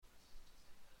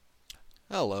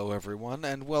Hello, everyone,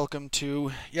 and welcome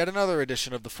to yet another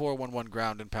edition of the 411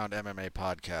 Ground and Pound MMA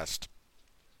podcast.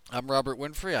 I'm Robert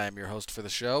Winfrey. I am your host for the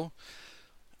show.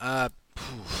 Uh,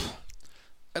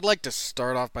 I'd like to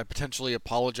start off by potentially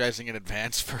apologizing in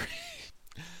advance for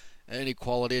any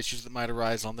quality issues that might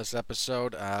arise on this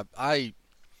episode. I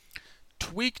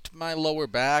tweaked my lower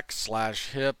back /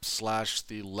 hip /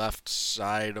 the left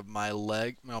side of my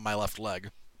leg, my left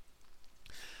leg.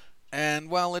 And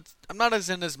while I'm not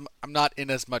in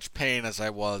as much pain as I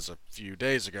was a few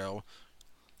days ago,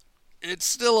 it's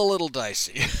still a little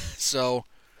dicey. So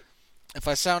if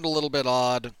I sound a little bit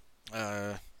odd,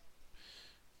 I'm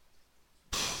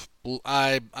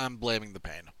blaming the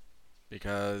pain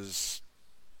because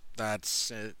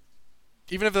that's it.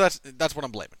 Even if that's what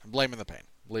I'm blaming. I'm blaming the pain.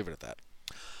 Leave it at that.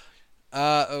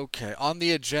 Okay. On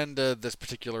the agenda this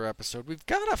particular episode, we've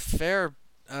got a fair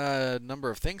number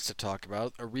of things to talk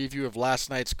about. A review of last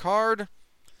night's card.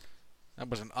 That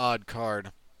was an odd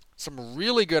card. Some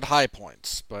really good high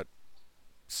points, but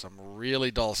some really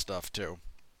dull stuff too.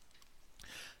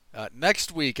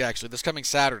 Next week, actually, this coming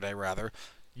Saturday, rather,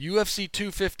 UFC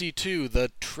 252,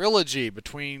 the trilogy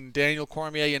between Daniel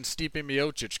Cormier and Stipe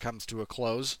Miocic comes to a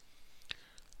close.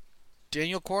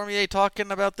 Daniel Cormier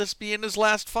talking about this being his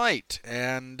last fight,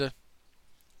 and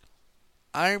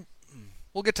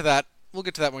we'll get to that. We'll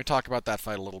get to that when we talk about that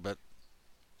fight a little bit.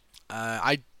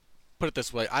 I put it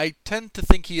this way: I tend to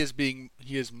think he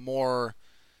is more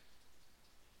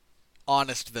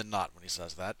honest than not when he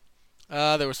says that.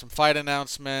 There were some fight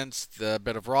announcements, a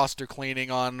bit of roster cleaning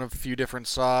on a few different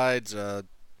sides.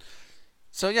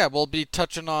 So yeah, we'll be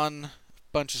touching on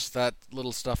bunches of that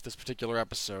little stuff this particular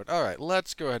episode. All right,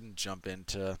 let's go ahead and jump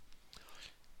into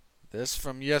this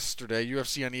from yesterday,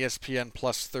 UFC on ESPN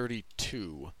Plus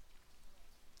 32.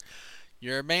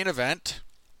 Your main event,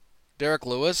 Derek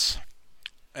Lewis.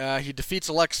 He defeats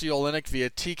Alexei Oleinik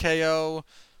via TKO,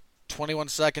 21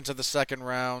 seconds of the second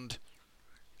round.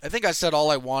 I think I said all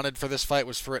I wanted for this fight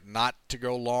was for it not to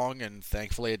go long, and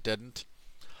thankfully it didn't.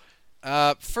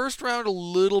 First round a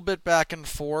little bit back and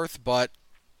forth, but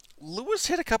Lewis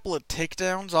hit a couple of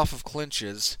takedowns off of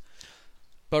clinches,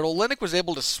 but Oleinik was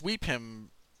able to sweep him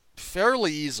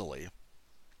fairly easily,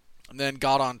 and then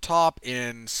got on top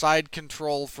in side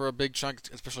control for a big chunk,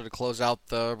 especially to close out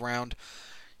the round.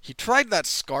 He tried that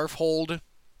scarf hold,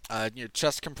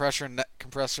 chest compressor,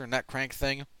 neck crank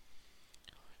thing,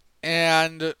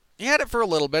 and he had it for a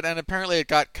little bit, and apparently it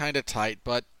got kind of tight,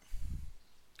 but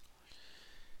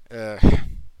at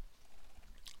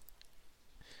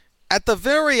the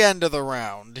very end of the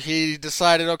round, he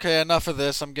decided, okay, enough of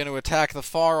this, I'm going to attack the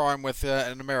forearm with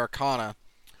an Americana,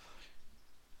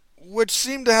 which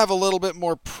seemed to have a little bit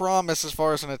more promise as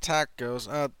far as an attack goes.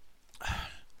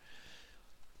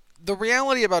 The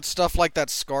reality about stuff like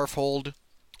that scarf hold,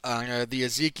 the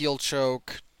Ezekiel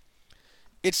choke,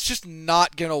 it's just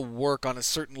not going to work on a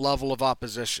certain level of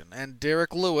opposition. And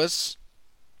Derek Lewis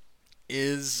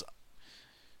is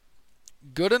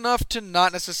good enough to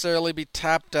not necessarily be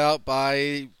tapped out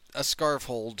by a scarf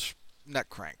hold neck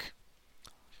crank.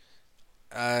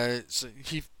 And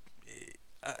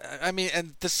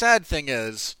the sad thing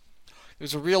is,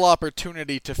 there's a real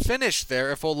opportunity to finish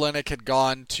there if Oleinik had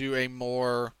gone to a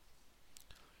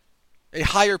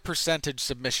higher percentage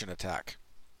submission attack.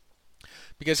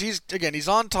 Because he's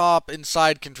on top in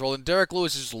side control, and Derek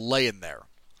Lewis is just laying there.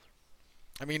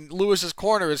 I mean, Lewis's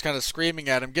corner is kind of screaming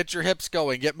at him, get your hips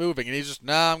going, get moving, and he's just,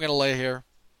 I'm going to lay here.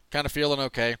 Kind of feeling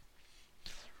okay.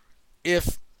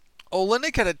 If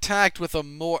Oleinik had attacked with a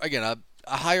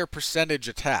higher percentage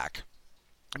attack,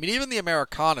 I mean, even the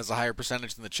Americana is a higher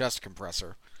percentage than the chest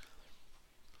compressor.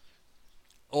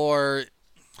 Or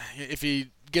if he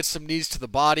gets some knees to the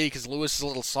body, because Lewis is a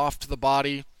little soft to the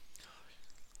body,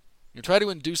 you try to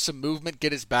induce some movement,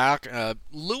 get his back.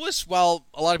 Lewis, while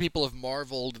a lot of people have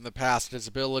marveled in the past at his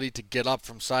ability to get up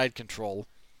from side control,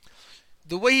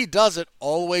 the way he does it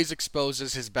always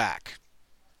exposes his back.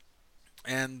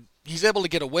 And he's able to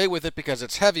get away with it because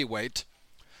it's heavyweight,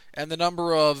 and the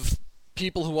number of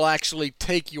people who will actually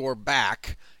take your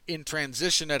back in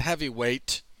transition at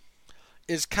heavyweight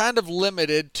is kind of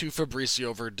limited to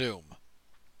Fabricio Verdum.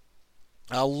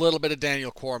 A little bit of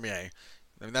Daniel Cormier.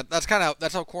 I mean, that's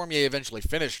how Cormier eventually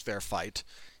finished their fight.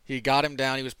 He got him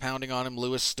down, he was pounding on him,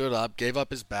 Lewis stood up, gave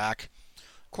up his back.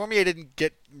 Cormier didn't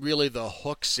get really the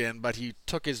hooks in, but he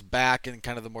took his back in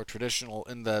kind of the more traditional,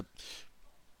 in the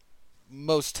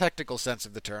most technical sense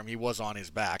of the term, he was on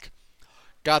his back.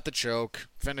 Got the choke,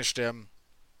 finished him.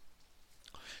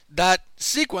 That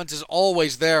sequence is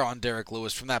always there on Derek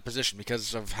Lewis from that position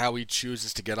because of how he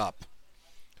chooses to get up.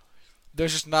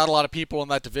 There's just not a lot of people in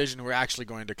that division who are actually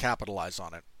going to capitalize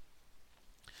on it.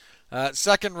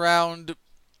 Second round,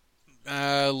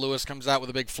 Lewis comes out with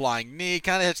a big flying knee,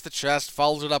 kind of hits the chest,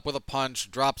 follows it up with a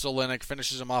punch, drops Oleinik,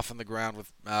 finishes him off on the ground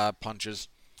with punches.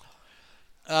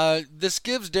 This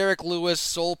gives Derek Lewis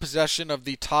sole possession of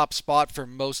the top spot for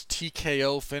most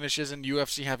TKO finishes in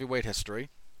UFC heavyweight history.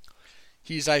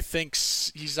 He's I think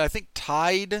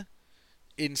tied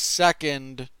in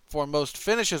second for most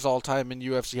finishes all time in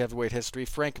UFC heavyweight history.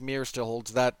 Frank Mir still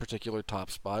holds that particular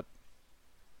top spot.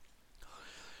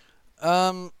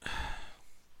 I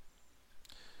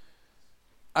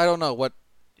don't know what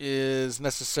is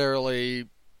necessarily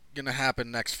going to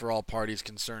happen next for all parties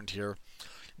concerned here.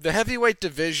 The heavyweight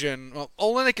division, well,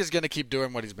 Oleinik is going to keep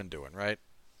doing what he's been doing, right?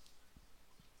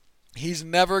 He's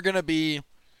never going to be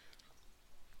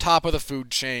top of the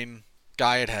food chain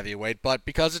guy at heavyweight, but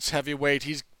because it's heavyweight,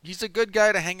 he's a good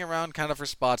guy to hang around kind of for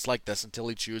spots like this until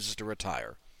he chooses to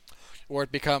retire, or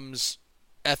it becomes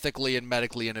ethically and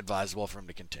medically inadvisable for him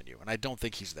to continue, and I don't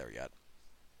think he's there yet.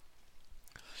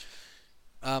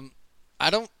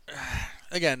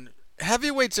 Again,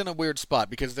 heavyweight's in a weird spot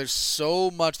because there's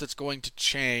so much that's going to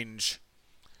change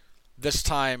this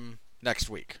time next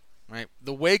week, right?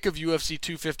 The wake of UFC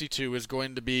 252 is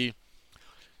going to be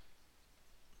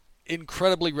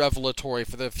incredibly revelatory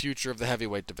for the future of the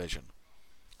heavyweight division.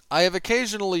 I have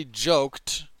occasionally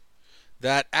joked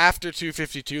that after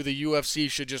 252, the UFC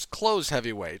should just close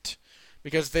heavyweight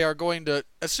because they are going to,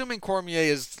 assuming Cormier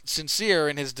is sincere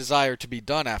in his desire to be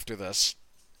done after this,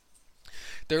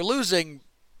 they're losing,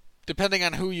 depending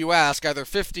on who you ask, either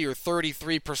 50 or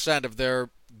 33% of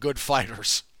their good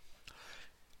fighters.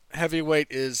 Heavyweight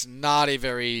is not a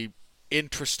very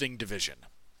interesting division.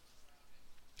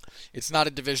 It's not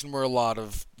a division where a lot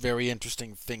of very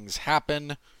interesting things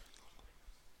happen.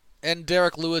 And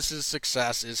Derek Lewis's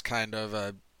success is kind of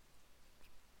a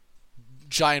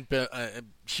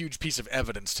huge piece of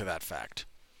evidence to that fact.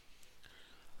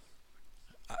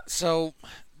 So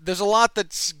there's a lot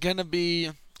that's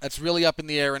really up in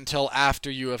the air until after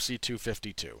UFC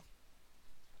 252.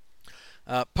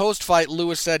 Post-fight,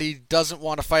 Lewis said he doesn't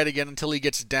want to fight again until he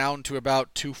gets down to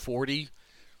about 240.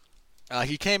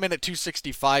 He came in at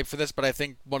 265 for this, but I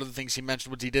think one of the things he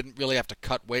mentioned was he didn't really have to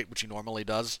cut weight, which he normally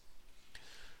does.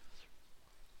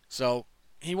 So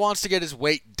he wants to get his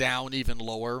weight down even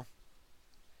lower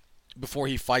before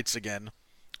he fights again.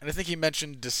 And I think he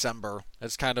mentioned December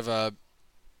as kind of a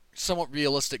somewhat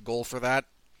realistic goal for that.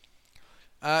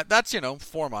 That's,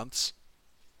 4 months.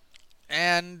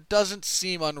 And doesn't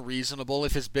seem unreasonable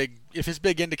if his big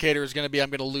indicator is going to be I'm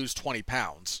going to lose 20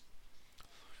 pounds.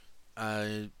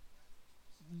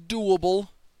 Doable.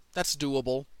 That's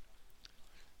doable.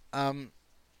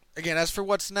 Again, as for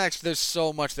what's next, there's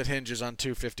so much that hinges on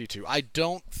 252. I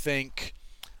don't think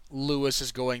Lewis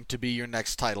is going to be your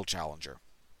next title challenger.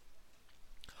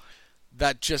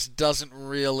 That just doesn't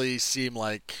really seem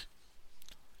like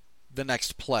the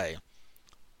next play.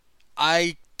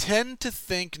 I tend to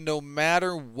think no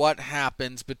matter what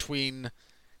happens between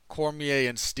Cormier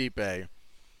and Stipe,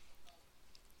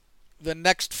 the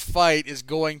next fight is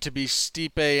going to be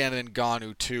Stipe and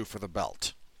Ngannou 2 for the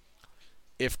belt.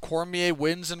 If Cormier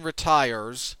wins and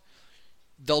retires,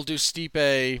 they'll do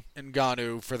Stipe and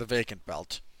Ngannou for the vacant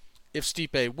belt. If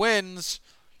Stipe wins,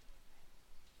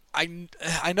 I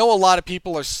know a lot of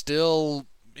people are still,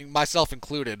 myself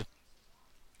included,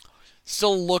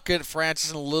 still look at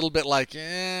Francis a little bit like,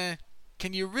 can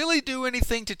you really do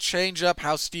anything to change up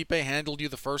how Stipe handled you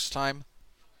the first time?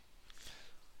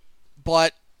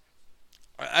 But,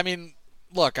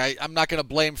 look, I'm not going to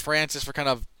blame Francis for kind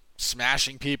of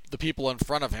smashing the people in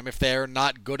front of him if they're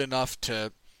not good enough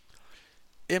to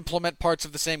implement parts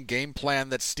of the same game plan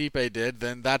that Stipe did.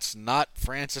 Then that's not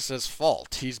Francis's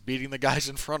fault. He's beating the guys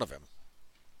in front of him.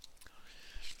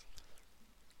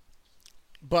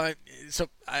 But so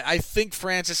I think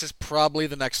Francis is probably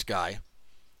the next guy.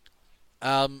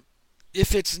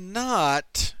 If it's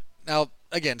not, now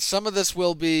again, some of this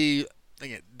will be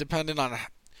dependent on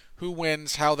who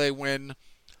wins, how they win,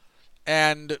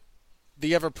 and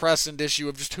the ever-present issue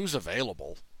of just who's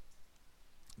available.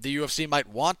 The UFC might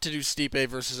want to do Stipe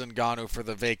versus Ngannou for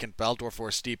the vacant belt or for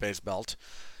Stipe's belt,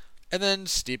 and then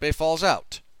Stipe falls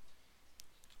out.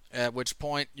 At which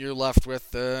point you're left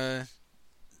with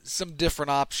some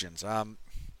different options. I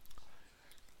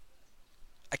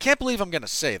can't believe I'm going to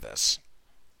say this,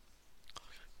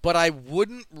 but I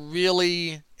wouldn't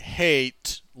really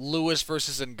hate Lewis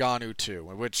versus Ngannou 2,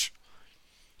 which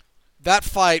that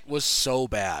fight was so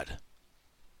bad.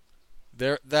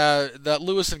 That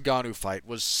Lewis and Ngannou fight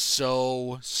was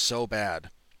so bad.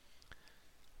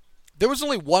 There was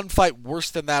only one fight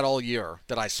worse than that all year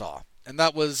that I saw, and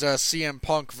that was CM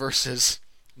Punk versus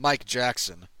Mike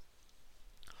Jackson.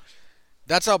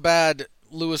 That's how bad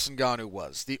Lewis and Ngannou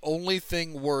was. The only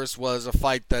thing worse was a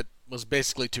fight that was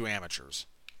basically two amateurs.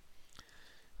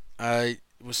 It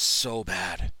was so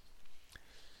bad.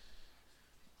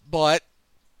 But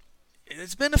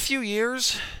it's been a few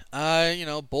years.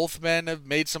 Both men have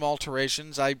made some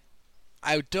alterations. I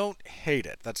don't hate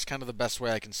it. That's kind of the best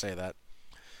way I can say that.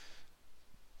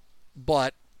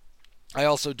 But I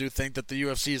also do think that the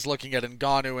UFC is looking at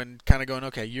Ngannou and kind of going,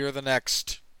 okay, you're the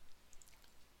next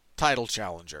title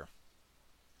challenger.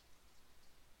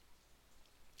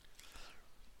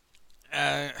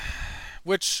 Uh,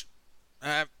 which,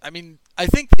 I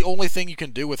think the only thing you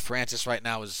can do with Francis right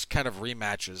now is kind of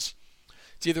rematches.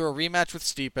 It's either a rematch with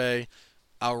Stipe, a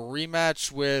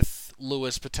rematch with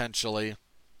Lewis potentially.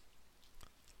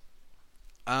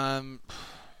 I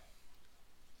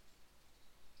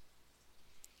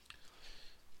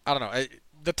don't know.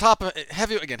 The top of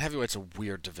heavyweight's a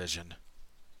weird division.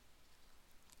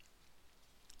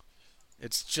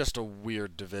 It's just a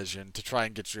weird division to try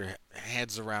and get your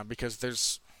hands around because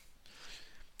there's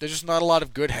just not a lot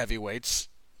of good heavyweights.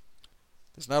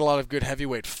 There's not a lot of good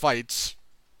heavyweight fights,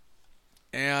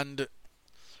 and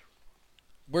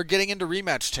we're getting into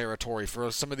rematch territory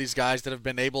for some of these guys that have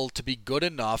been able to be good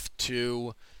enough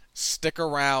to stick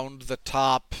around the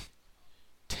top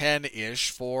 10-ish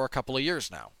for a couple of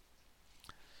years now.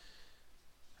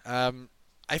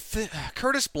 I think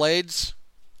Curtis Blades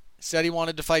said he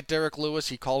wanted to fight Derek Lewis.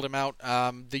 He called him out.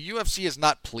 The UFC is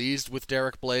not pleased with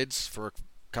Derek Blades for a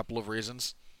couple of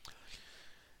reasons.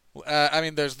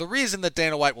 There's the reason that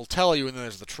Dana White will tell you, and then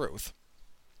there's the truth.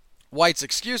 White's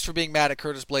excuse for being mad at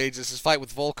Curtis Blades is his fight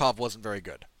with Volkov wasn't very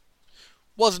good.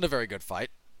 Wasn't a very good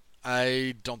fight.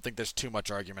 I don't think there's too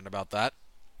much argument about that.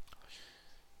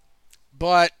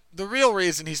 But the real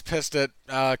reason he's pissed at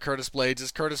Curtis Blades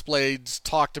is Curtis Blades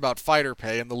talked about fighter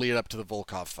pay in the lead up to the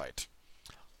Volkov fight.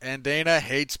 And Dana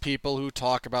hates people who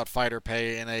talk about fighter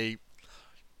pay in a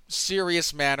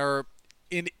serious manner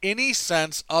in any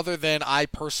sense other than I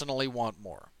personally want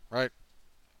more, right?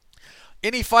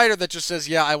 Any fighter that just says,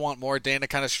 yeah, I want more, Dana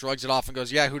kind of shrugs it off and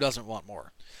goes, yeah, who doesn't want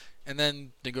more? And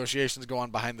then negotiations go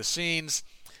on behind the scenes.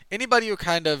 Anybody who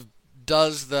kind of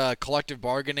does the collective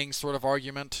bargaining sort of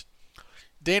argument,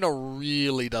 Dana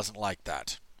really doesn't like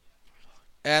that.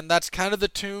 And that's kind of the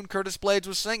tune Curtis Blades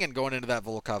was singing going into that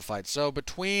Volkov fight. So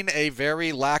between a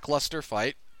very lackluster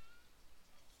fight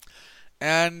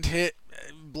and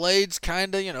Blades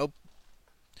kind of,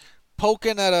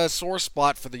 poking at a sore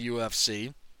spot for the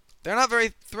UFC, they're not very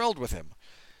thrilled with him.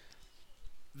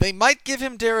 They might give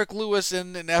him Derek Lewis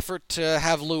in an effort to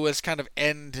have Lewis kind of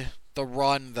end the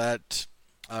run that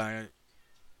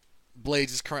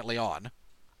Blades is currently on.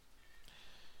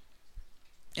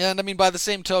 And by the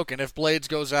same token, if Blades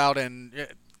goes out and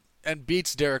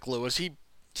beats Derek Lewis,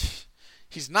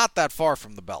 he's not that far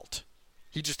from the belt.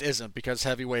 He just isn't because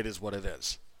heavyweight is what it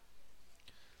is.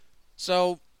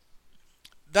 So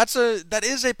that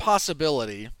is a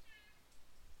possibility.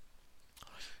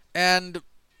 And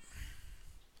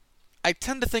I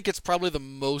tend to think it's probably the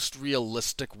most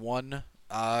realistic one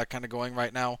kind of going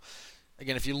right now.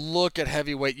 Again, if you look at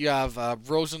heavyweight, you have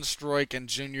Rosenstruik and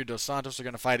Junior Dos Santos are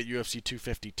going to fight at UFC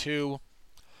 252.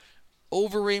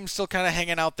 Overeem still kind of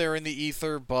hanging out there in the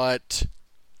ether, but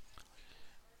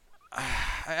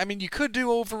you could do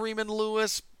Overeem and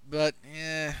Lewis, but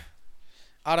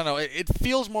I don't know. It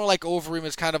feels more like Overeem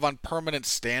is kind of on permanent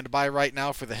standby right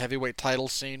now for the heavyweight title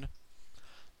scene.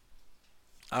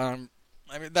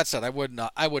 That said, I wouldn't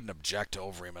object to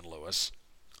Overeem and Lewis.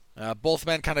 Both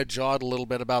men kind of jawed a little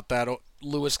bit about that.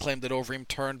 Lewis claimed that Overeem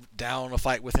turned down a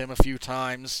fight with him a few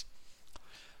times.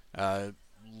 Overeem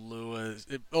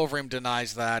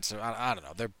denies that, so I don't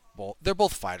know. They're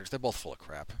both fighters. They're both full of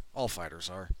crap. All fighters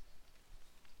are.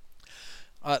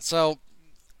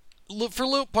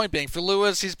 Point being, for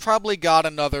Lewis, he's probably got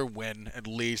another win at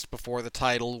least before the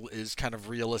title is kind of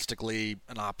realistically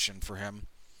an option for him.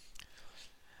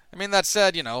 That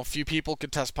said, a few people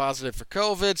could test positive for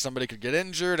COVID, somebody could get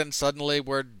injured, and suddenly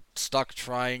we're stuck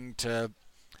trying to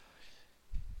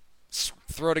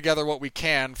throw together what we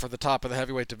can for the top of the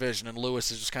heavyweight division, and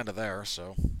Lewis is just kind of there,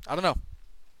 so I don't know.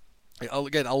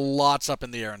 Again, a lot's up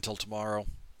in the air until tomorrow,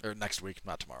 or next week,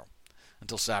 not tomorrow,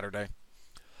 until Saturday.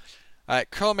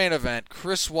 Alright, co-main event,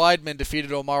 Chris Weidman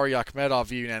defeated Omari Akhmedov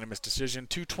via unanimous decision.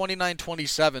 Two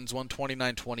 29-27s, one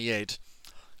 29-28.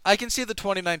 I can see the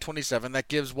 29-27. That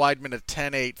gives Weidman a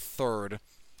 10-8 third.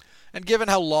 And given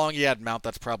how long he had Mount,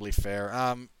 that's probably fair.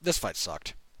 This fight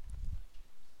sucked.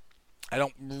 I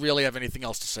don't really have anything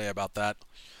else to say about that.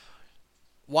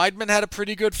 Weidman had a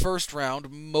pretty good first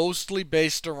round, mostly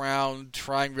based around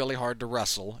trying really hard to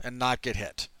wrestle and not get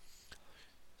hit.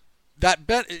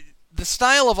 the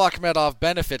style of Akhmedov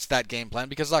benefits that game plan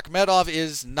because Akhmedov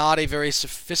is not a very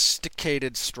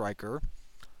sophisticated striker.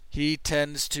 He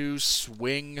tends to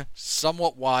swing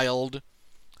somewhat wild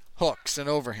hooks and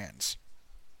overhands.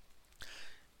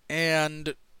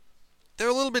 And they're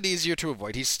a little bit easier to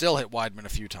avoid. He's still hit Weidman a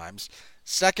few times.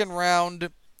 Second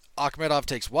round, Akhmedov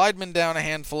takes Weidman down a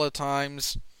handful of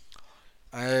times.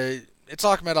 It's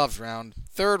Akhmedov's round.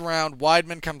 Third round,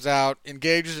 Weidman comes out,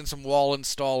 engages in some wall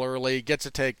install early, gets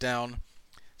a takedown,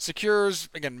 secures,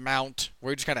 again, mount,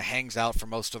 where he just kind of hangs out for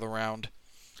most of the round.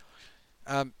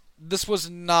 This was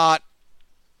not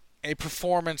a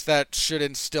performance that should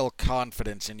instill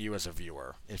confidence in you as a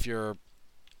viewer, if we're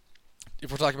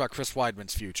talking about Chris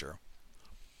Weidman's future.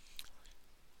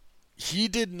 He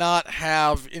did not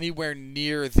have anywhere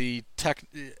near the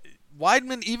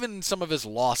Weidman, even in some of his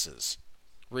losses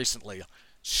recently,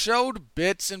 showed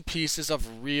bits and pieces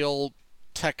of real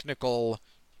technical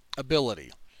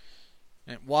ability.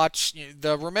 And watch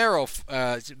the Romero,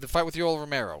 the fight with Yoel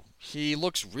Romero. He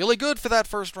looks really good for that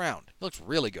first round. He looks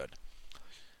really good.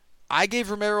 I gave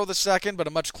Romero the second, but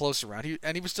a much closer round,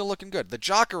 and he was still looking good. The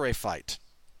Jacare fight.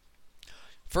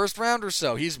 First round or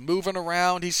so, he's moving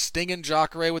around, he's stinging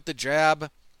Jacare with the jab.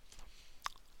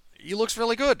 He looks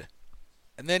really good.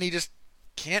 And then he just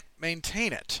can't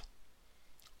maintain it.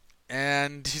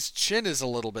 And his chin is a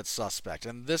little bit suspect.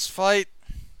 And this fight,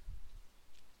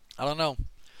 I don't know.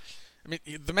 I mean,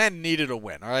 the man needed a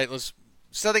win, all right?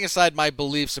 Setting aside my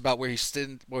beliefs about where he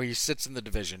sits in the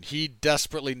division, he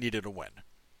desperately needed a win.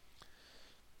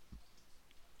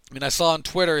 I mean, I saw on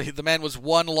Twitter the man was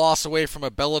one loss away from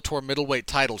a Bellator middleweight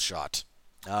title shot,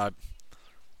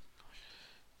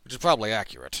 which is probably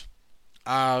accurate.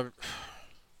 But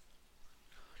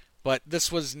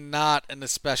this was not an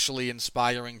especially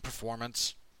inspiring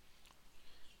performance.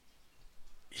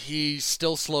 He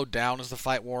still slowed down as the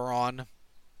fight wore on.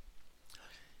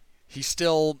 There's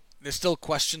still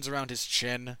questions around his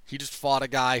chin. He just fought a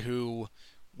guy who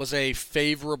was a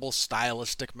favorable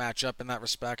stylistic matchup in that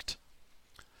respect.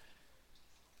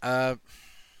 I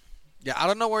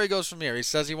don't know where he goes from here. He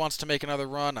says he wants to make another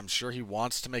run. I'm sure he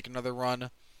wants to make another run.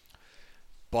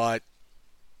 But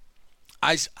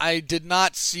I did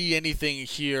not see anything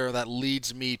here that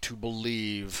leads me to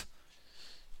believe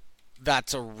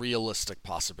that's a realistic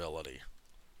possibility.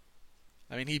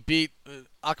 I mean, he beat...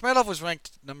 Akhmedov was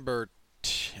ranked number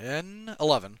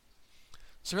 11.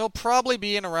 So he'll probably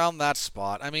be in around that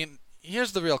spot. I mean,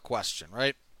 here's the real question,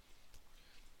 right?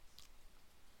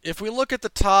 If we look at the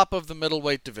top of the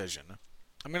middleweight division,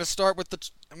 I'm going to start at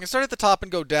the top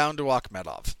and go down to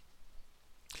Akhmedov.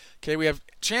 Okay, we have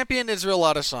champion Israel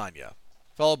Adesanya,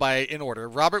 followed by, in order,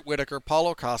 Robert Whittaker,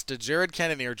 Paulo Costa, Jared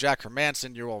Cannonier, Jack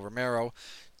Hermanson, Yoel Romero,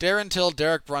 Darren Till,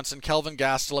 Derek Brunson, Kelvin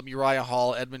Gastelum, Uriah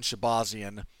Hall, Edmund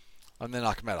Shabazian, and then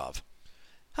Akhmedov.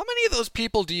 How many of those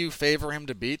people do you favor him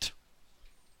to beat?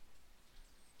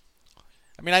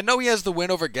 I mean, I know he has the win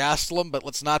over Gastelum, but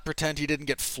let's not pretend he didn't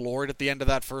get floored at the end of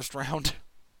that first round.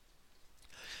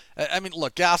 I mean,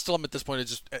 look, Gastelum at this point is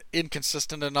just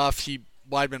inconsistent enough.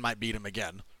 Weidman might beat him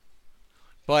again.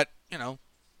 But,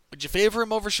 would you favor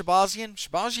him over Shabazian?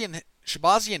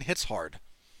 Shabazian hits hard.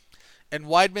 And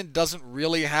Weidman doesn't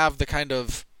really have the kind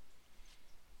of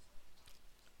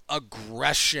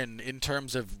aggression in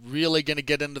terms of really going to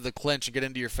get into the clinch and get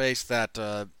into your face that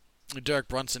Derek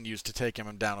Brunson used to take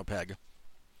him down a peg.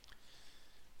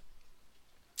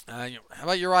 How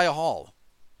about Uriah Hall?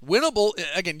 Winnable.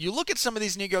 Again, you look at some of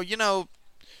these and you go,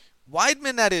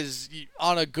 Weidman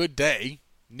on a good day,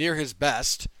 near his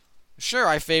best. Sure,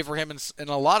 I favor him in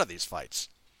a lot of these fights.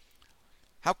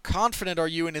 How confident are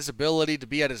you in his ability to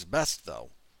be at his best, though?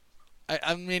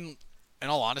 I mean, in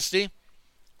all honesty,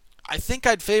 I think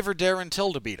I'd favor Darren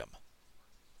Till to beat him.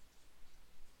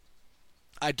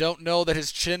 I don't know that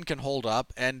his chin can hold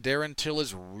up, and Darren Till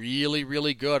is really,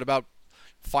 really good about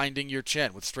finding your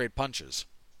chin with straight punches.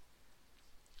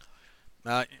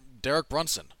 Derek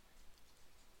Brunson.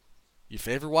 You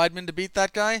favor Weidman to beat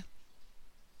that guy?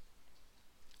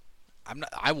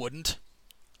 I wouldn't.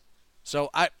 So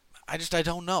I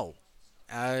don't know.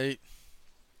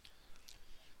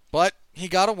 But he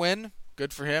got a win.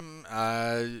 Good for him.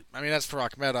 I mean, as for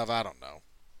Akhmedov, I don't know.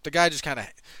 The guy just kind of...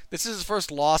 This is his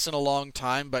first loss in a long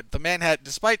time, but the man had...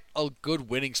 Despite a good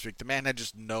winning streak, the man had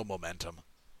just no momentum.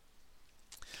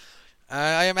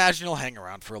 I imagine he'll hang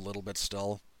around for a little bit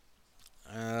still.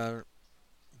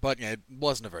 But, yeah, it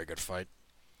wasn't a very good fight.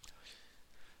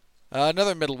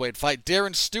 Another middleweight fight.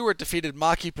 Darren Stewart defeated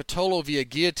Maki Pitolo via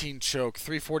guillotine choke,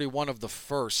 341 of the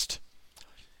first.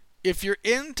 If you're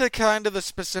into kind of the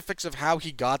specifics of how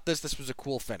he got this was a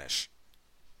cool finish.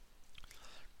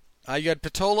 You had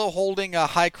Patolo holding a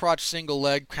high crotch single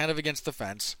leg kind of against the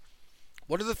fence.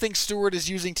 One of the things Stewart is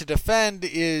using to defend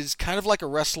is kind of like a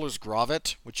wrestler's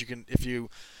gravit, which you can, if you're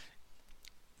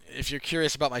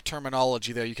curious about my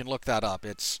terminology there, you can look that up.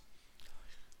 It's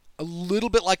a little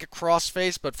bit like a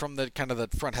crossface, but from the kind of the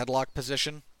front headlock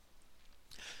position.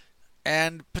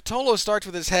 And Patolo starts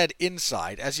with his head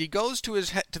inside. As he goes to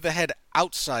the head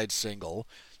outside single,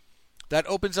 that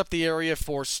opens up the area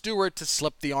for Stewart to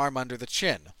slip the arm under the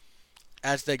chin.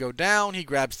 As they go down, he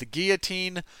grabs the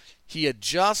guillotine. He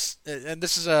adjusts, and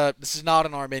this is not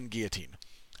an arm in guillotine.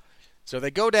 So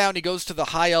they go down. He goes to the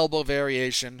high elbow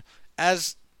variation.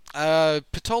 As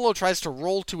Patolo tries to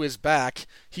roll to his back,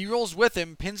 he rolls with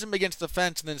him, pins him against the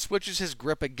fence, and then switches his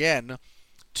grip again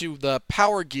to the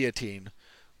power guillotine,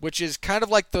 which is kind of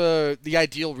like the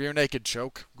ideal rear naked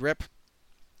choke grip.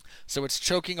 So it's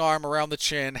choking arm around the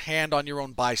chin, hand on your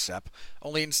own bicep.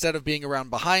 Only instead of being around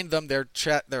behind them, their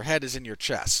head is in your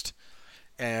chest,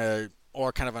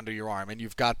 or kind of under your arm, and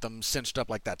you've got them cinched up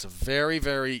like that. It's a very,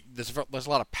 very there's a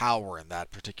lot of power in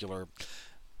that particular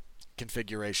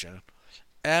configuration.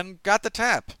 And got the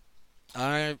tap.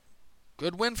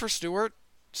 Good win for Stewart.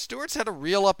 Stewart's had a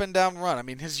real up and down run. I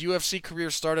mean, his UFC career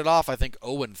started off, I think,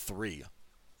 0-3.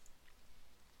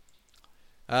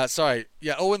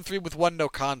 0-3 with one no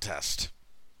contest.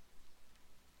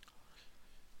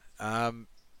 That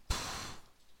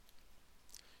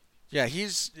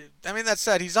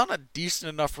said, he's on a decent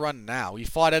enough run now. He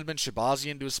fought Edmund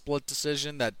Shabazian to a split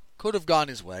decision that could have gone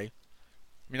his way.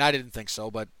 I mean, I didn't think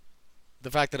so, but the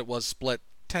fact that it was split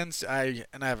I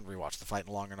haven't rewatched the fight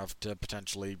in long enough to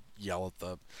potentially yell at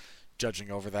the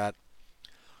judging over that.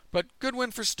 But good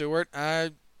win for Stewart.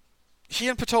 He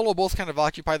and Patolo both kind of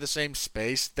occupy the same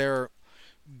space. They're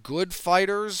good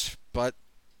fighters, but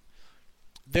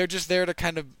they're just there to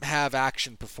kind of have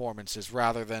action performances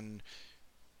rather than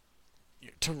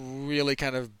to really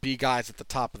kind of be guys at the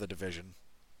top of the division.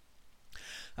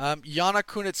 Yana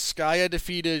Kunitskaya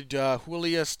defeated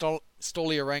Julia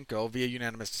Stoliarenko via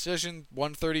unanimous decision,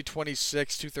 130-26,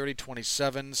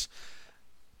 230-27s.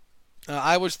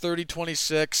 I was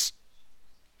 30-26.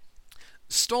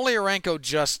 Stoliarenko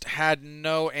just had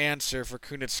no answer for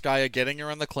Kunitskaya getting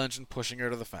her on the clinch and pushing her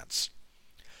to the fence.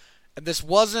 And this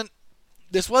wasn't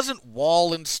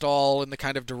wall install in the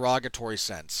kind of derogatory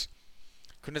sense.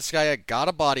 Kunitskaya got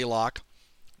a body lock,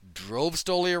 drove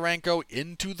Stoliarenko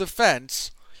into the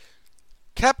fence,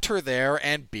 kept her there,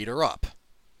 and beat her up.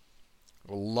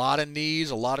 A lot of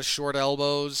knees, a lot of short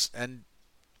elbows, and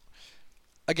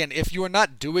again, if you are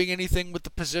not doing anything with the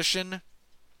position,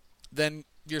 then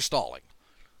you're stalling.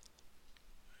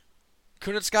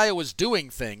 Kunitskaya was doing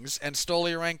things, and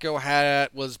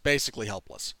Stoliarenko was basically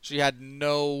helpless. She had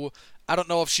I don't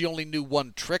know if she only knew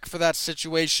one trick for that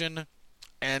situation,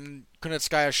 and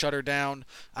Kunitskaya shut her down.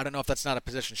 I don't know if that's not a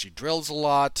position she drills a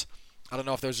lot. I don't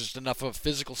know if there's just enough of a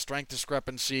physical strength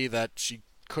discrepancy that she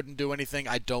couldn't do anything.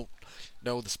 I don't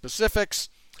know the specifics.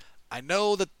 I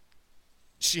know that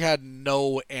she had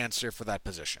no answer for that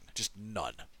position. Just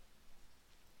none.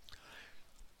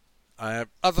 Other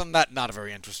than that, not a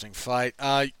very interesting fight.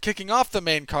 Kicking off the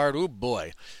main card, oh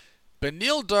boy.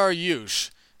 Beneil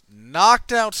Dariush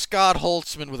knocked out Scott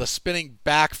Holtzman with a spinning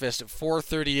back fist at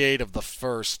 4:38 of the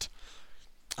first.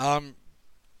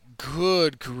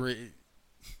 Good grief.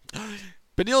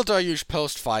 Beneil Dariush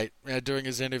post-fight, during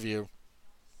his interview,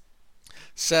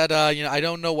 said, I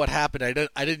don't know what happened.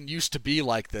 I didn't used to be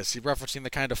like this. He's referencing the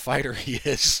kind of fighter he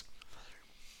is.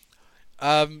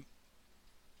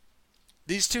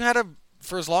 These two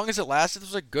for as long as it lasted, it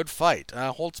was a good fight.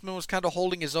 Holtzman was kind of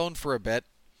holding his own for a bit,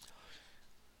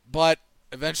 but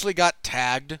eventually got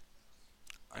tagged.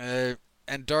 And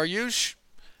Dariush,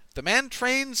 the man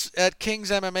trains at King's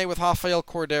MMA with Rafael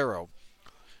Cordeiro.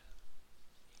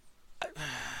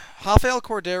 Rafael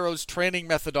Cordero's training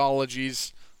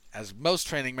methodologies, as most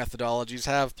training methodologies,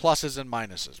 have pluses and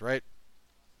minuses, right?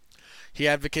 He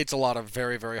advocates a lot of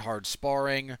very, very hard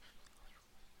sparring.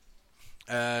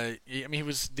 He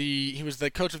was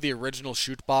the coach of the original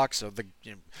shoot box. So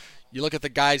you look at the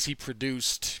guys he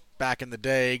produced back in the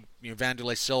day.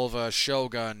 Vanderlei Silva,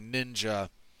 Shogun, Ninja,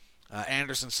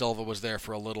 Anderson Silva was there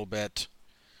for a little bit.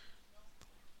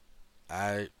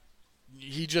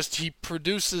 He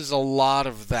produces a lot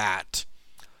of that.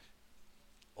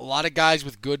 A lot of guys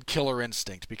with good killer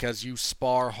instinct because you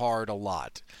spar hard a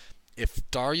lot. If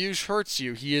Dariush hurts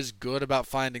you, he is good about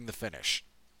finding the finish.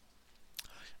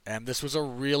 And this was a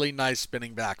really nice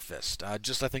spinning back fist. I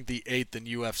think, the 8th in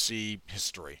UFC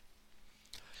history.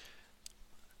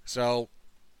 So,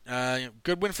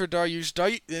 good win for Dariush.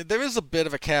 There is a bit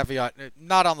of a caveat,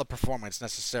 not on the performance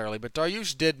necessarily, but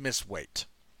Dariush did miss weight.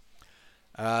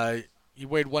 He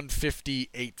weighed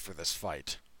 158 for this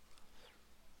fight.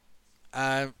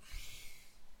 Uh,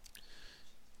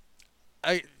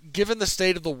 Given the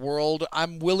state of the world,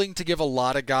 I'm willing to give a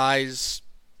lot of guys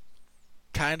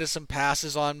kind of some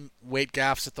passes on weight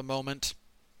gaffes at the moment.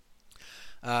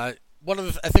 I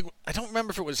don't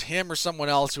remember if it was him or someone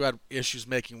else who had issues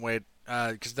making weight,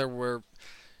 because there were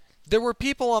other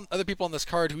people on this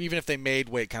card who, even if they made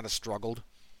weight, kind of struggled.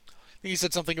 I think he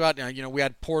said something about, we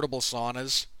had portable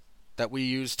saunas that we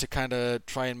used to kind of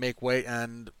try and make weight,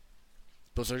 and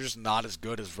those are just not as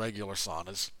good as regular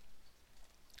saunas.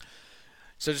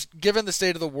 So just given the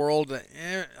state of the world,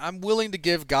 I'm willing to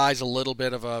give guys a little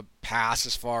bit of a pass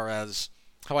as far as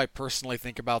how I personally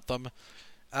think about them.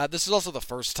 This is also the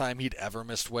first time he'd ever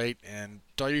missed weight, and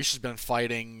Dariush has been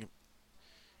fighting...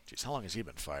 Jeez, how long has he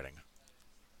been fighting?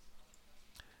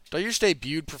 Dariush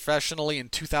debuted professionally in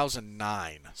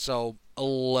 2009, so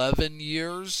 11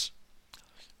 years.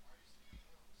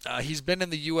 He's been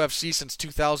in the UFC since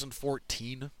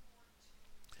 2014.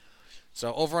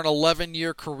 So over an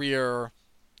 11-year career...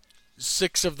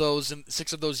 Six of those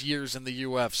years in the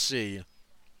UFC.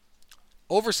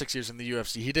 Over 6 years in the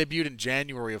UFC. He debuted in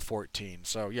January of 14.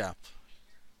 So yeah,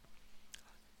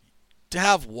 to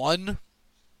have one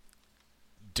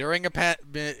during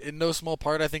in no small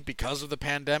part, I think, because of the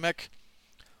pandemic.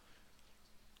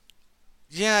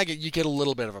 Yeah, you get a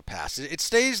little bit of a pass. It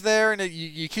stays there, and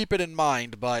you keep it in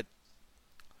mind, but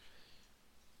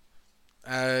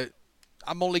I'm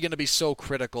only going to be so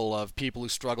critical of people who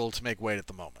struggle to make weight at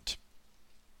the moment.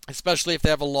 Especially if they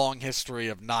have a long history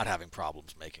of not having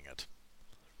problems making it.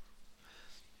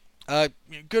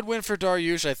 Good win for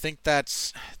Dariush. I think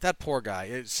that poor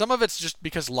guy. Some of it's just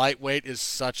because lightweight is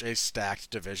such a stacked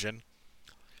division.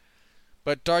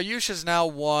 But Dariush has now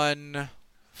won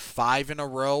 5 in a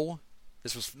row.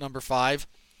 This was number 5.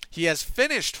 He has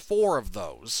finished 4 of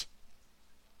those.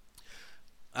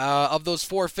 Of those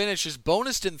 4 finishes,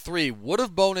 bonused in 3. Would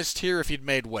have bonused here if he'd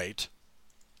made weight.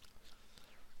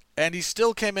 And he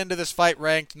still came into this fight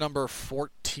ranked number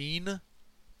 14.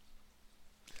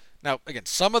 Now, again,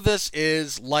 some of this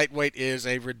is lightweight is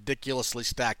a ridiculously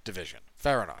stacked division.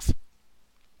 Fair enough.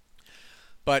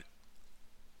 But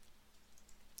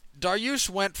Dariush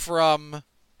went from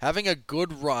having a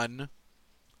good run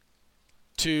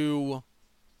to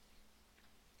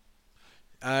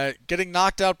getting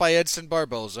knocked out by Edson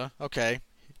Barboza. Okay,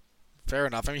 fair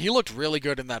enough. I mean, he looked really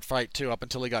good in that fight, too, up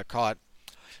until he got caught.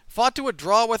 Fought to a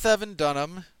draw with Evan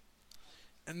Dunham.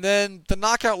 And then the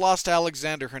knockout loss to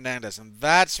Alexander Hernandez. And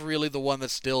that's really the one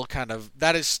that's still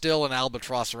that is still an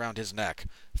albatross around his neck.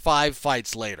 5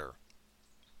 fights later.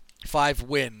 5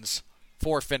 wins,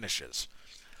 4 finishes.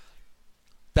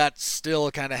 That's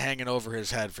still kind of hanging over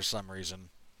his head for some reason.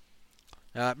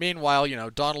 Meanwhile,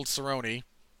 Donald Cerrone,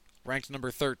 ranked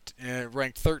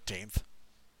 13th.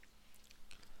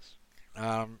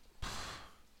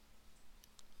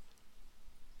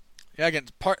 Yeah, again,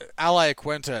 Ally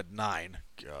Aquenta at 9.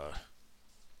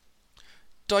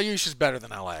 Dariush is better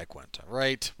than Ally Aquenta,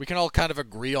 right? We can all kind of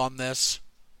agree on this.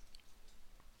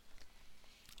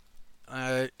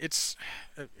 It's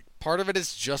part of it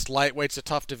is just lightweight's a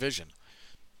tough division.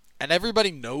 And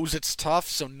everybody knows it's tough,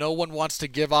 so no one wants to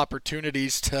give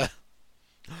opportunities to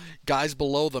guys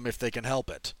below them if they can help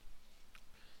it.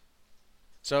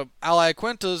 So Ally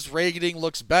Aquenta's rating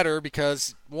looks better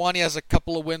because, one, he has a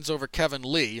couple of wins over Kevin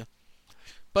Lee,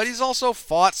 but he's also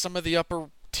fought some of the upper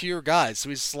tier guys, so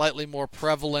he's slightly more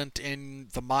prevalent in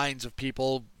the minds of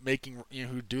people making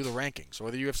who do the rankings, or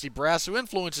the UFC brass who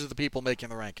influences the people making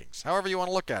the rankings. However you want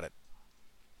to look at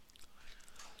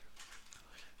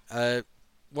it.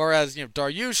 Whereas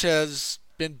Dariush has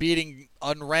been beating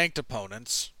unranked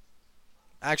opponents.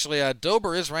 Actually,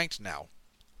 Dober is ranked now.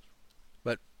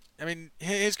 But I mean,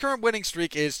 his current winning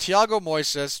streak is Thiago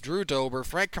Moises, Drew Dober,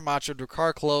 Frank Camacho,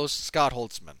 Drakkar Klose, Scott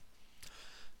Holtzman.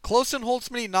 Klose and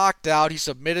Holtzman he knocked out. He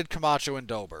submitted Camacho and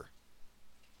Dober.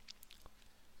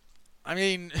 I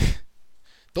mean,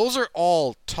 those are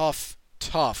all tough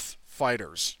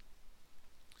fighters.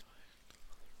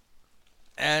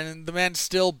 And the man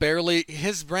still barely...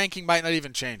 His ranking might not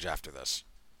even change after this.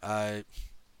 Yeah.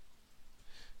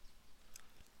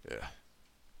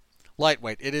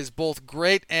 Lightweight. It is both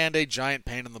great and a giant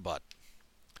pain in the butt.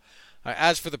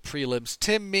 As for the prelims,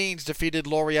 Tim Means defeated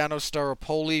Laureano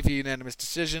Staropoli via unanimous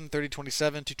decision,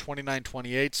 30-27 to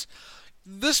 29-28.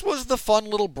 This was the fun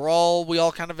little brawl we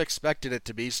all kind of expected it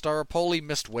to be. Staropoli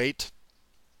missed weight,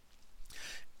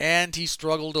 and he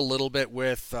struggled a little bit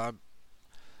with... the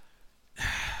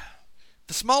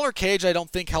smaller cage I don't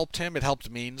think helped him. It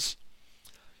helped Means.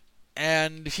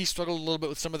 and he struggled a little bit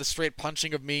with some of the straight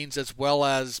punching of Means as well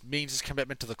as Means'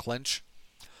 commitment to the clinch.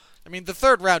 I mean, the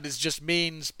third round is just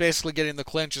Means basically getting the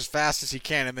clinch as fast as he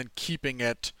can and then keeping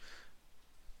it.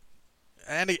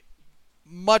 And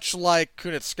much like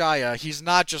Kunitskaya, he's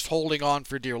not just holding on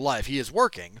for dear life. He is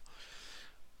working,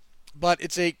 but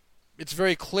it's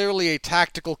very clearly a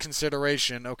tactical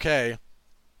consideration. Okay,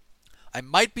 I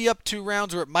might be up 2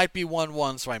 rounds or it might be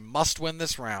 1-1, so I must win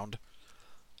this round.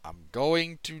 I'm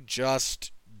going to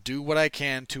just do what I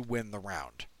can to win the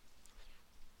round.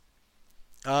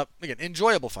 Again,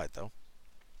 enjoyable fight, though.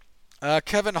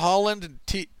 Kevin Holland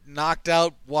knocked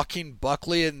out Joaquin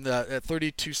Buckley at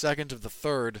 32 seconds of the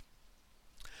third.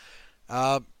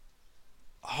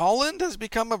 Holland has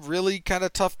become a really kind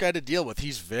of tough guy to deal with.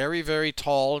 He's very, very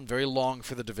tall and very long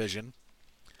for the division.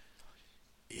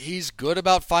 He's good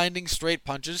about finding straight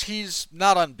punches. He's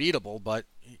not unbeatable, but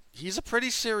he's a pretty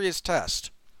serious test.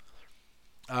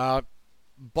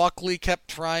 Buckley kept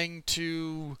trying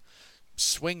to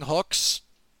swing hooks,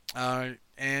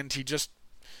 and he just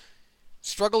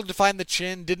struggled to find the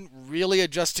chin, didn't really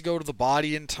adjust to go to the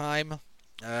body in time,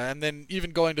 and then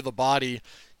even going to the body,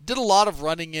 did a lot of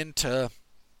running into...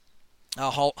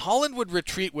 Holland would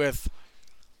retreat with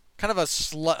kind of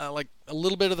like a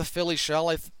little bit of the Philly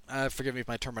shell. Forgive me if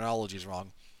my terminology is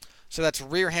wrong. So that's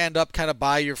rear hand up kind of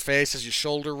by your face as you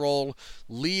shoulder roll,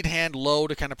 lead hand low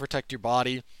to kind of protect your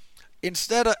body.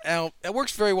 Instead of, it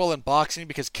works very well in boxing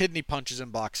because kidney punches in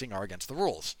boxing are against the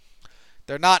rules.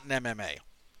 They're not in MMA.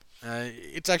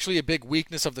 It's actually a big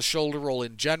weakness of the shoulder roll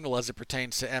in general as it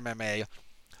pertains to MMA,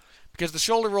 because the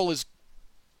shoulder roll it's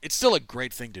still a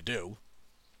great thing to do,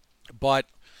 but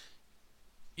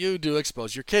you do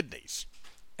expose your kidneys,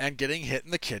 and getting hit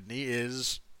in the kidney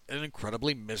is an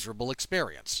incredibly miserable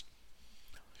experience.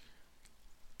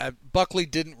 Buckley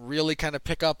didn't really kind of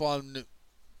pick up on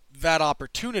that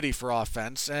opportunity for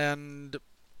offense, and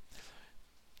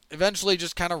eventually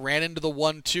just kind of ran into the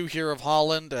 1-2 here of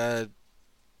Holland, and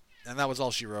that was all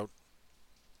she wrote.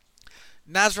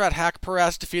 Nasrat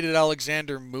Haqparast defeated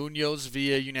Alexander Munoz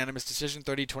via unanimous decision,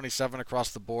 30-27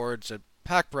 across the board. So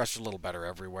Haqparast a little better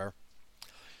everywhere.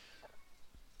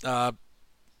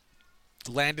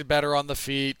 Landed better on the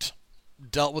feet,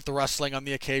 dealt with the wrestling on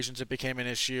the occasions it became an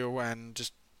issue, and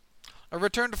just a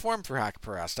return to form for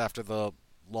Haqparast after the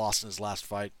loss in his last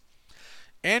fight.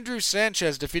 Andrew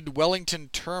Sanchez defeated Wellington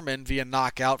Turman via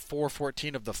knockout,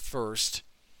 4-14 of the first.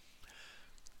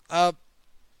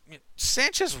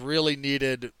 Sanchez really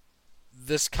needed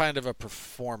this kind of a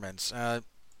performance. Not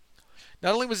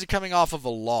only was he coming off of a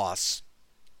loss,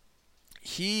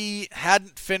 he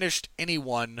hadn't finished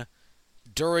anyone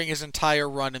during his entire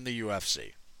run in the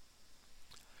UFC.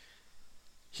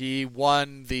 He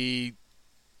won his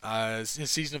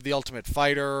season of The Ultimate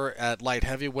Fighter at light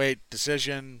heavyweight,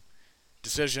 decision,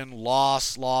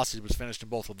 loss. He was finished in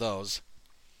both of those.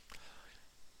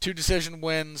 2 decision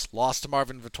wins, lost to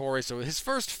Marvin Vettori. So his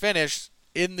first finish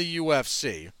in the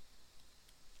UFC,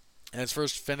 and his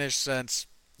first finish since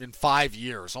in 5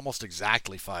 years, almost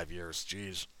exactly 5 years.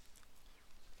 Jeez.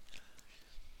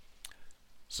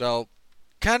 So,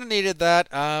 kind of needed that.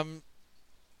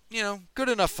 Good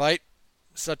enough fight,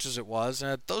 such as it was.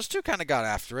 Those two kind of got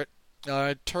after it.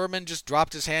 Turman just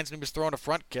dropped his hands and he was throwing a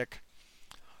front kick.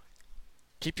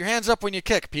 Keep your hands up when you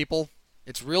kick, people.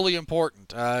 It's really important,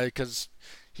 because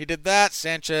he did that.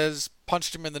 Sanchez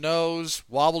punched him in the nose,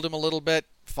 wobbled him a little bit,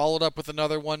 followed up with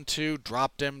another 1-2,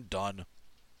 dropped him, done.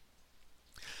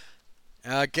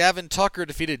 Gavin Tucker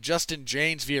defeated Justin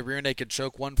James via rear naked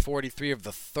choke, 143 of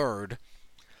the third.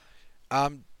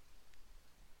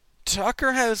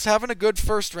 Tucker was having a good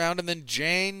first round, and then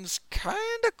James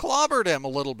kind of clobbered him a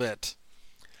little bit.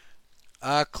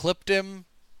 Clipped him,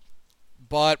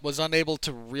 but was unable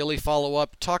to really follow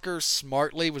up. Tucker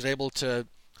smartly was able to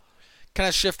kind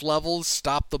of shift levels,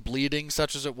 stop the bleeding,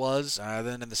 such as it was.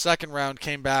 Then in the second round,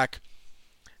 came back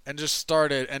and just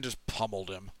started and just pummeled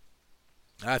him.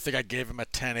 I think I gave him a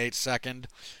 10-8 second.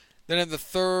 Then in the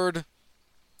third,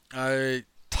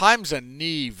 times a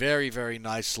knee very, very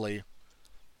nicely.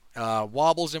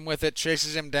 Wobbles him with it,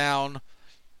 chases him down,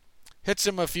 hits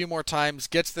him a few more times,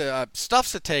 gets the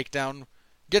stuffs a takedown,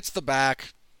 gets the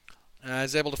back,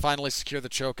 is able to finally secure the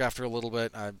choke after a little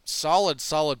bit. Solid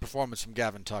performance from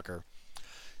Gavin Tucker.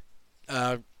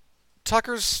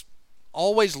 Tucker's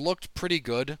always looked pretty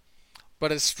good,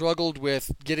 but has struggled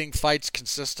with getting fights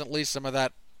consistently, some of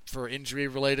that for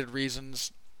injury-related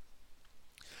reasons.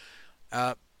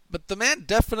 But the man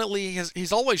definitely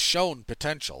he's always shown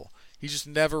potential. He's just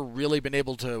never really been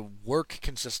able to work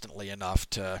consistently enough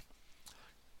to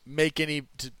make to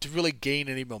really gain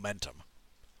any momentum.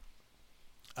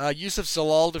 Yusuf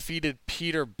Zalal defeated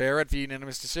Peter Barrett via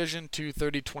unanimous decision,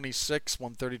 230-26,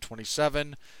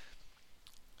 130-27.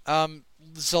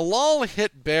 Zalal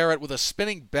hit Barrett with a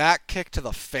spinning back kick to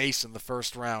the face in the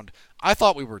first round. I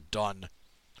thought we were done.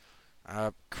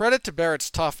 Credit to Barrett's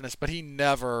toughness, but he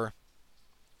never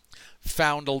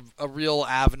found a real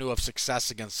avenue of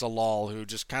success against Zalal, who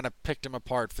just kind of picked him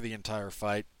apart for the entire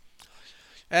fight.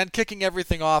 And kicking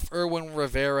everything off, Irwin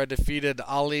Rivera defeated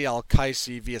Ali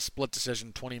Al-Qaisi via split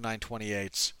decision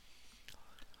 29-28.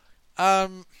 Not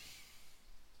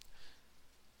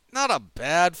a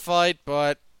bad fight,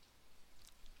 but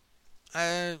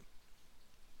I'm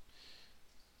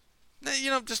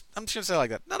just going to say it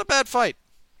like that. Not a bad fight.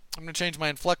 I'm going to change my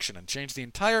inflection and change the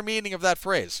entire meaning of that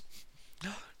phrase.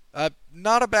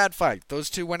 Not a bad fight. Those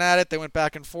two went at it. They went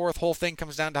back and forth. Whole thing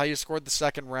comes down to how you scored the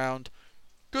second round.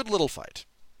 Good little fight.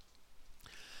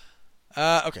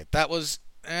 Okay,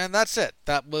 that's it.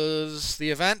 That was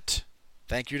the event.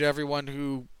 Thank you to everyone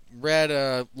who read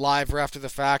live or after the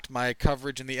fact my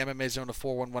coverage in the MMA Zone of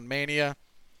 411 Mania.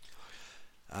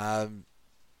 I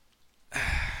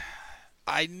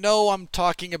know I'm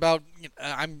talking about,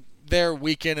 I'm there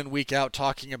week in and week out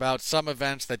talking about some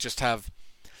events that just have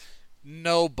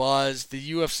no buzz.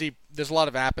 The UFC, there's a lot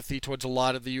of apathy towards a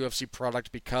lot of the UFC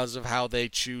product because of how they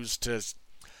choose to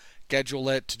schedule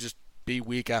it to just be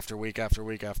week after week after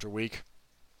week after week.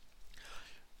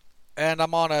 And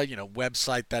I'm on a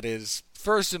website that is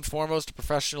first and foremost a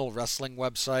professional wrestling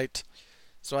website.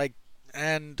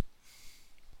 And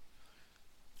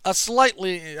a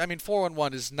slightly,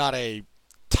 411 is not a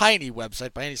tiny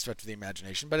website by any stretch of the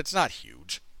imagination, but it's not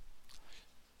huge.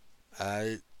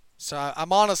 So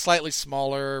I'm on a slightly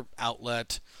smaller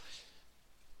outlet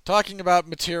talking about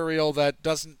material that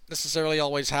doesn't necessarily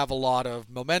always have a lot of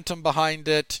momentum behind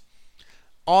it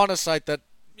on a site that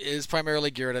is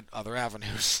primarily geared at other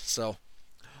avenues. So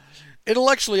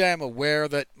intellectually I am aware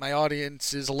that my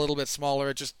audience is a little bit smaller.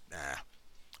 It just,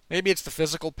 maybe it's the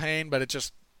physical pain, but it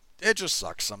just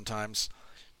sucks sometimes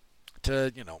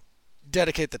to,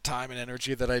 dedicate the time and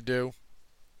energy that I do.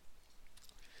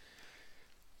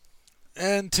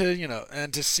 And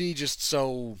to see just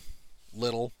so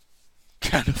little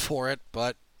kind of for it,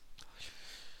 but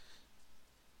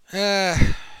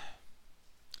that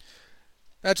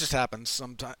just happens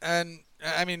sometimes. And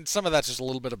some of that's just a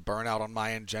little bit of burnout on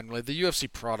my end generally. The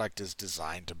UFC product is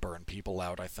designed to burn people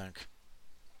out, I think.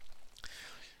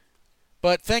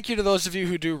 But thank you to those of you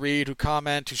who do read, who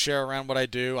comment, who share around what I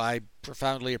do. I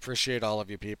profoundly appreciate all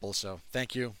of you people, so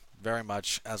thank you very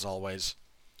much, as always.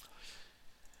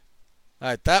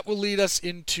 Alright, that will lead us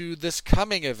into this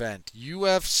coming event,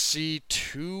 UFC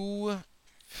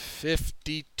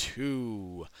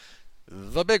 252.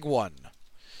 The big one.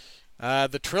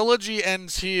 The trilogy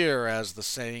ends here, as the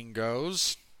saying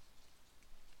goes.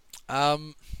 Your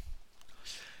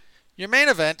main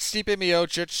event, Stipe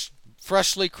Miocic,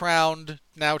 freshly crowned,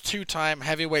 now two-time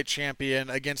heavyweight champion,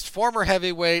 against former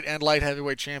heavyweight and light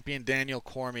heavyweight champion Daniel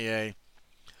Cormier.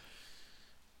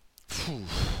 Whew.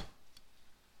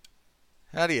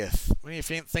 What do you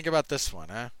think about this one,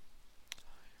 huh?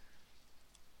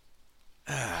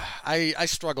 I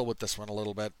struggle with this one a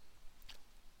little bit.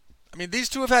 These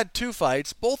two have had two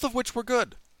fights, both of which were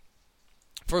good.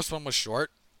 First one was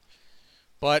short,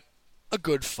 but a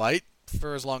good fight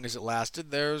for as long as it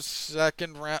lasted. Their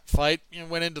second fight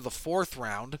went into the fourth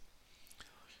round.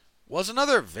 Was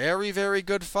another very, very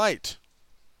good fight.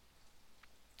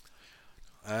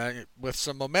 With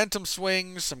some momentum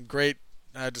swings, some great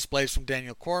displays from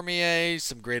Daniel Cormier,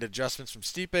 some great adjustments from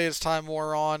Stipe as time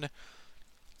wore on.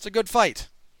 It's a good fight.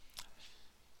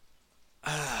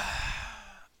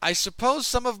 I suppose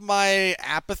some of my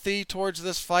apathy towards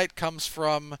this fight comes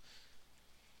from...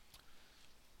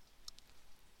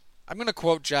 I'm going to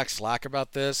quote Jack Slack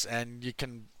about this, and you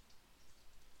can...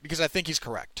 because I think he's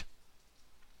correct.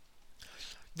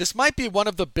 This might be one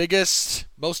of the biggest,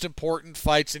 most important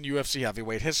fights in UFC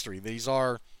heavyweight history. These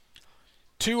are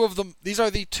two of the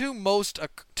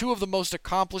most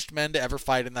accomplished men to ever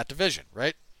fight in that division,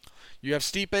 right? You have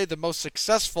Stipe, the most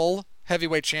successful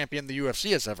heavyweight champion the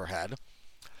UFC has ever had.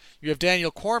 You have Daniel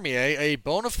Cormier, a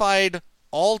bona fide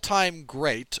all-time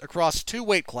great across two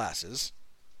weight classes,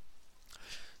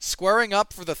 squaring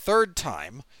up for the third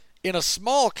time in a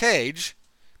small cage.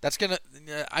 That's gonna...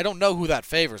 I don't know who that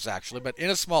favors, actually, but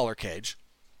in a smaller cage.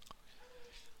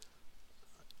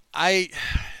 I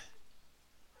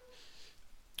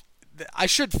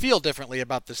should feel differently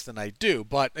about this than I do,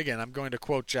 but again, I'm going to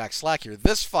quote Jack Slack here.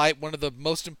 This fight, one of the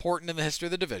most important in the history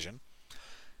of the division,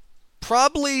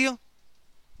 probably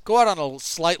go out on a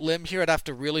slight limb here. I'd have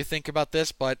to really think about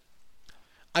this, but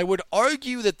I would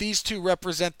argue that these two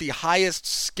represent the highest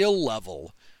skill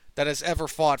level that has ever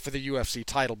fought for the UFC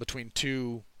title between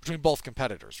both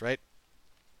competitors, right?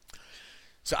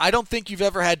 So I don't think you've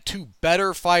ever had two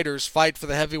better fighters fight for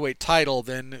the heavyweight title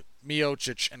than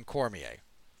Miocic and Cormier.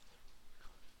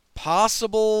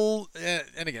 Possible,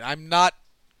 and again, I'm not.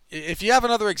 If you have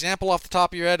another example off the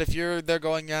top of your head, if they're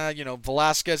going,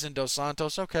 Velasquez and Dos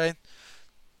Santos, okay,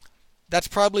 that's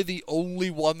probably the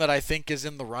only one that I think is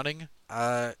in the running.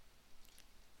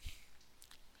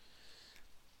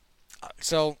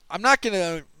 So I'm not going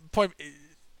to point.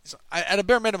 At a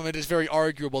bare minimum, it is very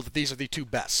arguable that these are the two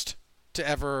best to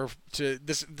ever.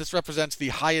 This represents the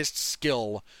highest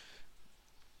skill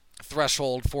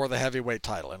threshold for the heavyweight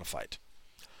title in a fight.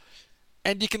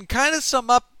 And you can kind of sum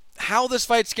up how this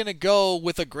fight's going to go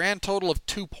with a grand total of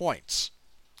 2 points.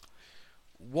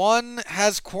 One,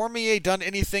 has Cormier done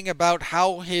anything about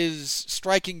how his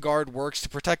striking guard works to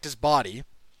protect his body?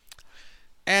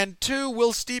 And 2,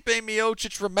 will Stipe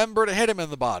Miocic remember to hit him in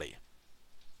the body?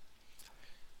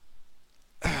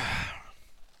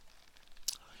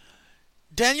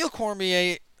 Daniel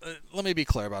Cormier, let me be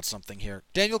clear about something here.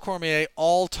 Daniel Cormier,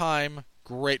 all-time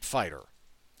great fighter.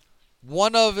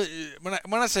 When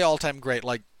I say all-time great,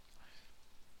 like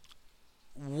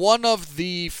one of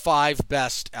the 5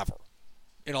 best ever,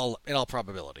 in all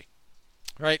probability,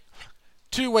 right?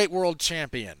 2-weight world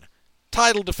champion,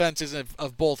 title defenses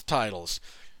of both titles,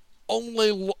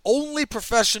 only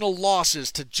professional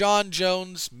losses to John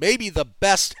Jones, maybe the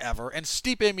best ever, and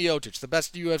Stipe Miocic, the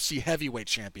best UFC heavyweight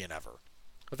champion ever,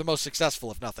 or the most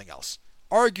successful if nothing else,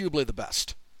 arguably the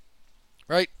best,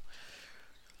 right?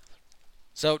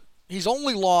 So he's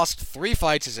only lost 3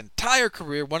 fights his entire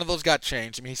career. One of those got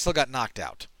changed. I mean, he still got knocked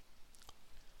out.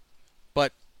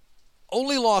 But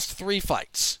only lost 3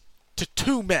 fights to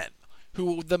 2 men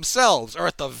who themselves are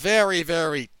at the very,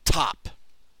 very top.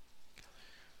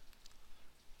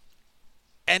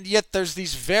 And yet there's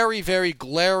these very, very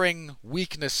glaring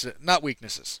weaknesses. Not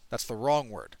weaknesses. That's the wrong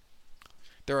word.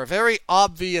 There are very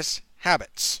obvious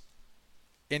habits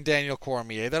in Daniel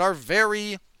Cormier that are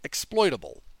very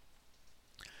exploitable.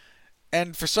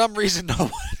 And for some reason,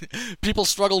 people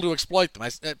struggle to exploit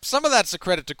them. Some of that's a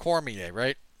credit to Cormier,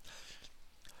 right?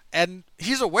 And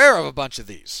he's aware of a bunch of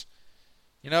these.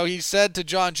 He said to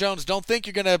John Jones, "Don't think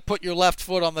you're going to put your left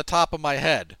foot on the top of my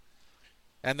head."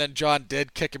 And then John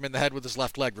did kick him in the head with his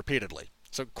left leg repeatedly.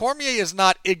 So Cormier is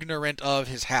not ignorant of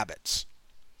his habits.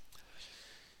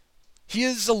 He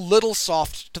is a little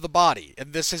soft to the body,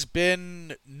 and this has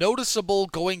been noticeable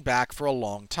going back for a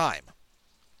long time.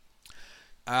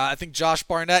 I think Josh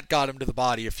Barnett got him to the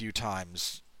body a few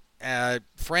times.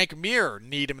 Frank Mir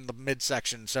kneed him in the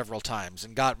midsection several times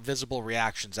and got visible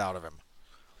reactions out of him.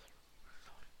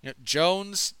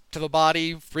 Jones to the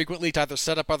body frequently to either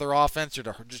set up other offense or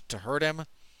to hurt him.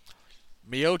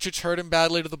 Miocic hurt him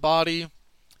badly to the body.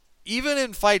 Even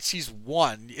in fights he's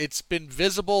won, it's been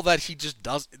visible that he just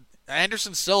does.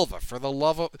 Anderson Silva, for the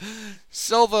love of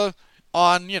Silva,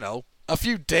 on a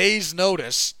few days'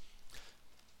 notice,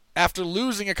 after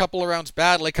losing a couple of rounds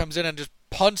badly, comes in and just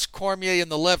punts Cormier in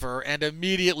the liver, and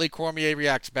immediately Cormier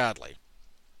reacts badly.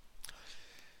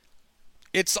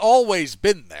 It's always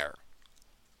been there.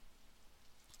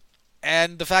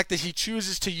 And the fact that he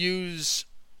chooses to use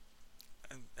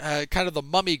kind of the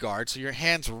mummy guard, so your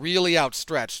hands really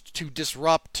outstretched, to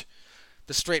disrupt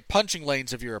the straight punching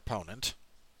lanes of your opponent,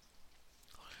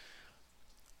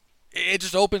 it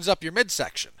just opens up your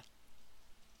midsection.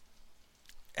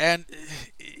 And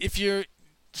if you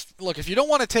don't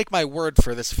want to take my word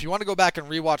for this, if you want to go back and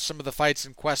rewatch some of the fights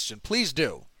in question, please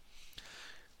do.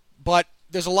 But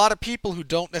there's a lot of people who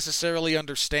don't necessarily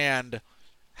understand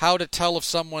how to tell if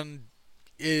someone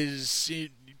is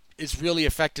really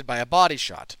affected by a body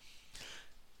shot.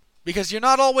 Because you're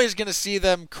not always going to see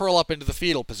them curl up into the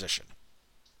fetal position.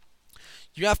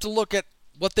 You have to look at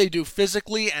what they do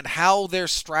physically and how their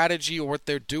strategy or what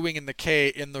they're doing in the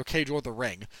cage or the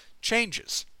ring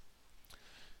changes.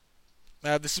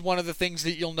 This is one of the things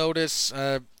that you'll notice.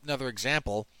 Another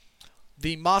example,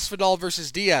 the Masvidal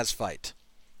versus Diaz fight.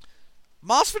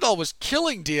 Masvidal was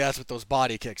killing Diaz with those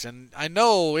body kicks, and I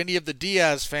know any of the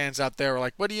Diaz fans out there are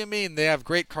like, "What do you mean? They have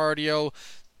great cardio.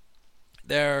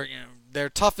 They're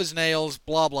tough as nails.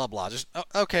 Blah blah blah." Just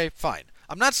okay, fine.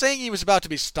 I'm not saying he was about to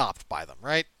be stopped by them,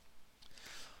 right?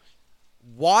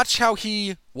 Watch how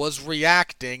he was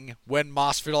reacting when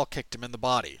Masvidal kicked him in the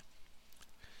body.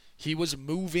 He was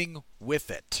moving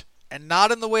with it. And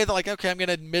not in the way that, like, okay, I'm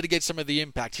going to mitigate some of the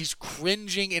impact. He's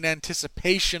cringing in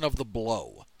anticipation of the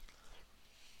blow.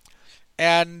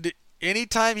 And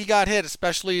anytime he got hit,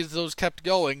 especially as those kept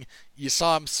going, you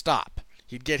saw him stop.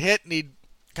 He'd get hit and he'd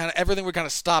kind of everything would kind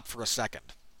of stop for a second.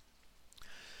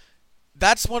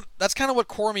 That's kind of what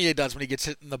Cormier does when he gets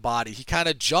hit in the body. He kind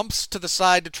of jumps to the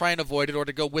side to try and avoid it or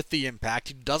to go with the impact.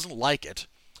 He doesn't like it.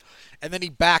 And then he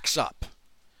backs up.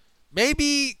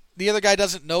 Maybe the other guy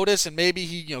doesn't notice, and maybe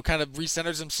he, kind of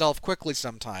recenters himself quickly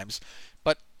sometimes.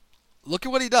 But look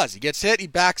at what he does. He gets hit, he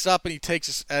backs up, and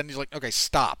and he's like, okay,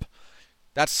 stop.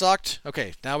 That sucked.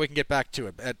 Okay, now we can get back to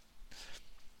it.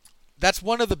 That's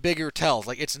one of the bigger tells.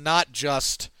 Like, it's not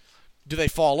just, do they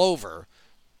fall over?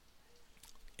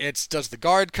 It's, does the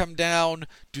guard come down?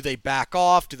 Do they back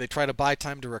off? Do they try to buy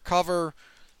time to recover?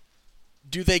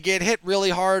 Do they get hit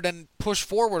really hard and push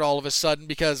forward all of a sudden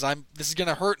because this is going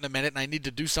to hurt in a minute and I need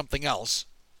to do something else?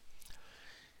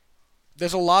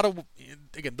 There's a lot of,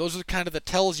 again, those are kind of the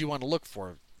tells you want to look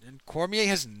for. And Cormier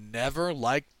he's never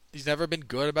been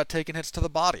good about taking hits to the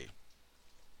body.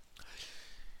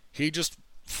 He just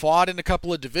fought in a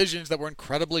couple of divisions that were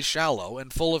incredibly shallow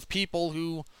and full of people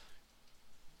who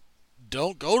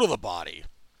don't go to the body.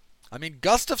 I mean,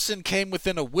 Gustafsson came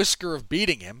within a whisker of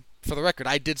beating him. For the record,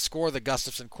 I did score the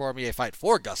Gustafsson-Cormier fight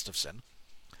for Gustafsson.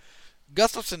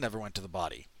 Gustafsson never went to the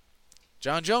body.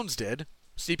 John Jones did.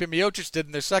 Stipe Miocic did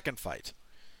in their second fight.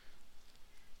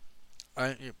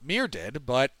 Mir did,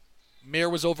 but Mir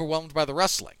was overwhelmed by the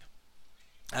wrestling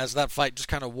as that fight just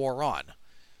kind of wore on.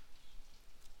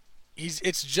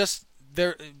 It's just,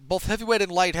 both heavyweight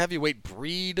and light heavyweight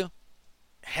breed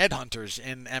headhunters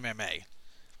in MMA.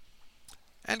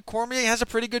 And Cormier has a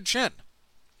pretty good chin.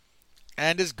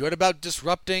 And is good about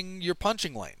disrupting your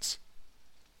punching lanes.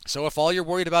 So if all you're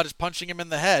worried about is punching him in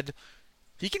the head,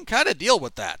 he can kind of deal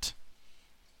with that.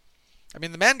 I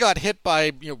mean, the man got hit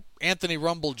by Anthony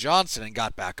Rumble Johnson and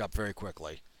got back up very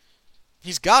quickly.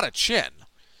 He's got a chin.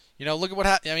 Look at what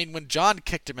happened. I mean, when John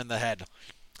kicked him in the head,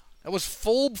 that was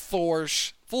full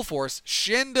force,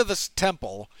 shin to the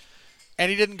temple,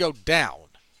 and he didn't go down.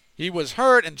 He was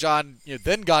hurt, and John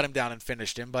then got him down and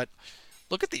finished him, but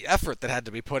look at the effort that had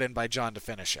to be put in by John to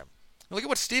finish him. Look at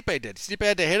what Stipe did. Stipe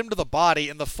had to hit him to the body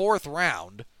in the fourth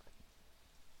round,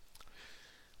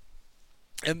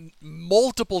 and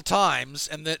multiple times,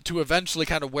 and to eventually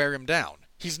kind of wear him down.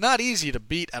 He's not easy to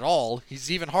beat at all.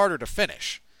 He's even harder to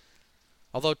finish.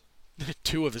 Although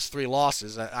 2 of his 3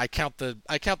 losses, I count the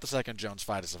second Jones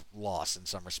fight as a loss in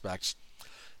some respects.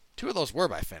 2 of those were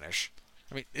by finish.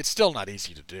 I mean, it's still not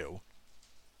easy to do.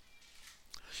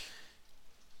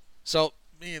 So,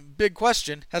 big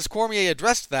question, has Cormier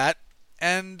addressed that?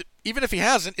 And even if he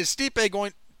hasn't, is Stipe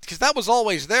going... Because that was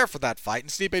always there for that fight, and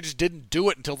Stipe just didn't do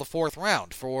it until the 4th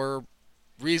round for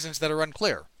reasons that are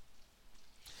unclear.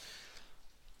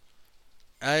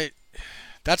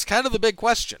 That's kind of the big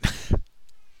question.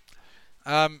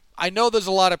 I know there's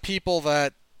a lot of people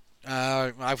that...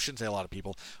 I shouldn't say a lot of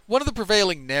people. One of the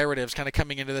prevailing narratives kind of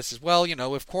coming into this is, well,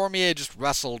 if Cormier just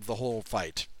wrestled the whole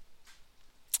fight.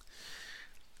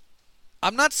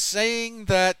 I'm not saying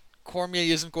that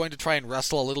Cormier isn't going to try and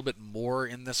wrestle a little bit more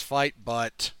in this fight,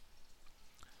 but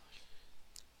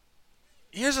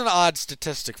here's an odd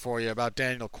statistic for you about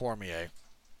Daniel Cormier.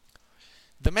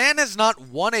 The man has not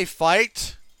won a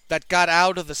fight that got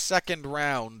out of the second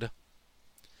round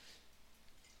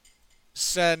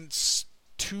since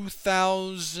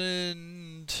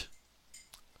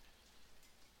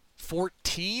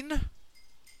 2014?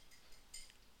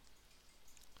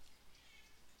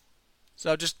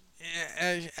 So just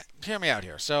hear me out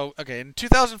here. So, okay, in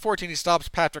 2014 he stops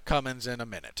Patrick Cummins in a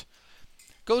minute.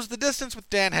 Goes the distance with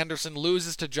Dan Henderson,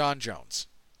 loses to John Jones.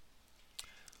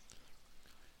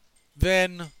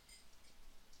 Then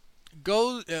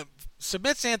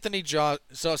submits Anthony not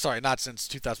since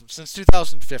 2000, since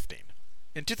 2015.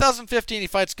 In 2015 he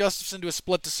fights Gustafsson to a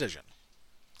split decision.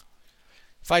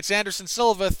 Fights Anderson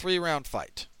Silva, 3-round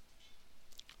fight.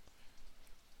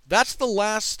 That's the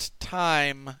last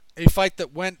time a fight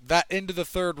that went that into the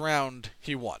 3rd round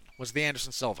he won, was the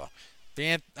Anderson Silva.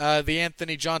 The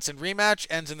Anthony Johnson rematch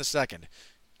ends in the 2nd.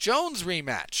 Jones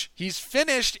rematch, he's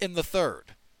finished in the 3rd.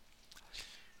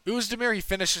 Özdemir, he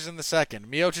finishes in the 2nd.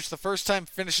 Miocic the first time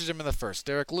finishes him in the 1st.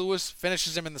 Derek Lewis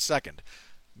finishes him in the 2nd.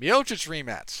 Miocic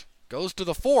rematch goes to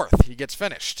the 4th. He gets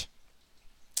finished.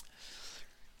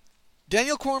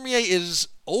 Daniel Cormier is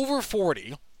over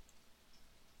 40.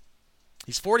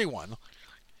 He's 41.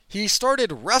 He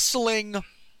started wrestling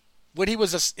when he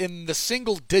was in the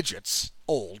single digits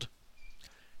old.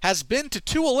 Has been to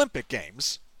 2 Olympic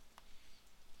Games.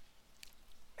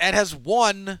 And has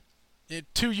won 2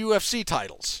 UFC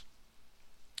titles.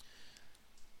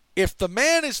 If the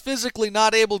man is physically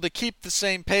not able to keep the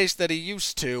same pace that he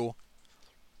used to,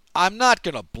 I'm not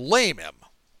going to blame him.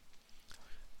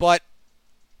 But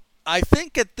I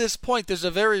think at this point there's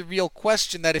a very real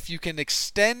question that if you can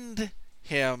extend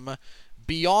him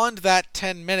beyond that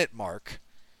 10-minute mark,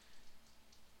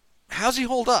 how's he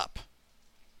hold up?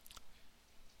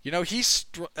 You know, he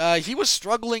was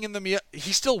struggling in the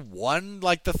he still won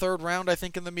like the third round, I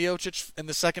think, in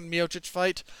the second Miocic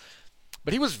fight,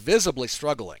 but he was visibly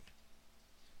struggling.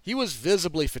 He was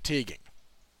visibly fatiguing.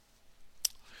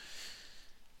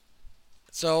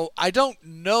 So I don't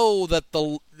know that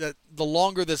the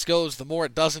longer this goes, the more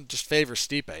it doesn't just favor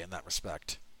Stipe in that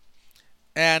respect.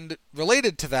 And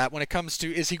related to that, when it comes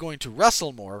to is he going to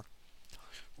wrestle more,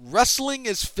 wrestling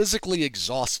is physically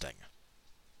exhausting.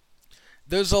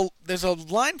 There's a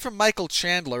line from Michael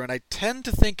Chandler, and I tend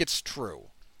to think it's true.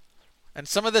 And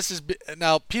some of this is...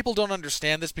 Now, people don't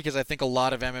understand this because I think a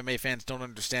lot of MMA fans don't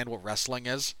understand what wrestling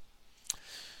is.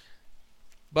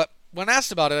 But when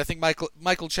asked about it, I think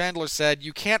Michael Chandler said,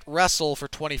 you can't wrestle for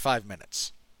 25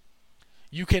 minutes.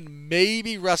 You can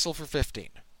maybe wrestle for 15.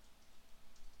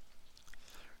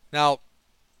 Now,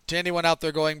 to anyone out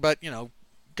there going, but, you know,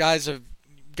 guys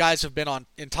have been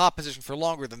in top position for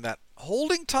longer than that.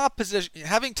 Having top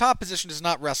position is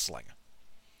not wrestling.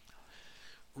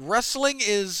 Wrestling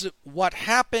is what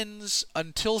happens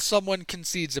until someone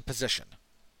concedes a position.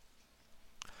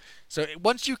 So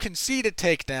once you concede a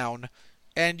takedown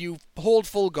and you hold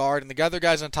full guard and the other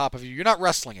guy's on top of you, you're not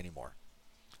wrestling anymore.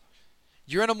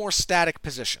 You're in a more static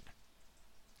position.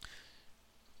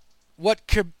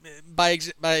 By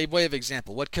way of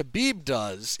example, what Khabib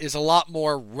does is a lot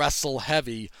more wrestle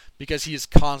heavy because he is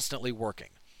constantly working.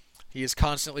 He is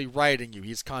constantly riding you.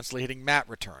 He is constantly hitting mat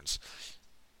returns.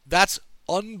 That's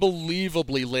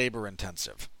unbelievably labor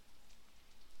intensive.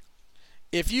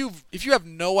 If you have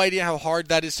no idea how hard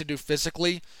that is to do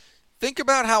physically, think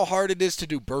about how hard it is to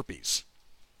do burpees.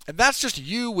 And that's just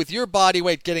you with your body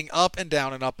weight getting up and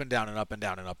down and up and down and up and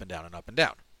down and up and down and up and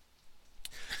down.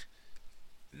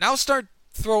 Now start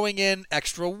throwing in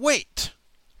extra weight.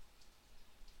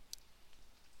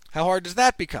 How hard does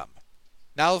that become?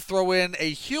 Now throw in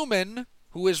a human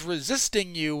who is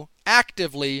resisting you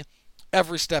actively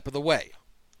every step of the way.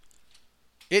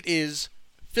 It is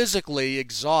physically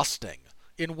exhausting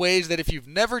in ways that if you've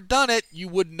never done it, you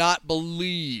would not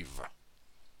believe.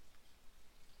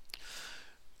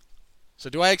 So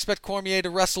do I expect Cormier to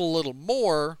wrestle a little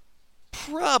more?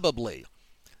 Probably.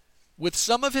 With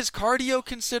some of his cardio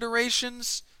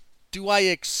considerations, do I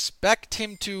expect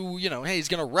him to, hey, he's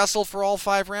going to wrestle for all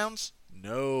 5 rounds?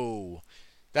 No.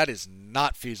 That is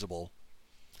not feasible.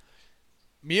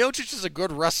 Miocic is a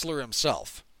good wrestler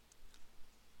himself.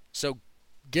 So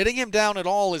getting him down at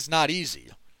all is not easy.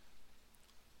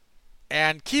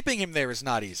 And keeping him there is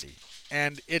not easy.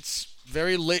 And it's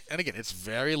very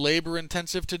labor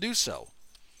intensive to do so.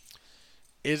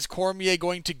 Is Cormier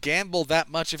going to gamble that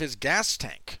much of his gas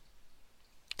tank?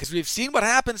 Because we've seen what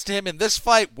happens to him in this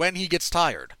fight when he gets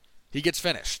tired. He gets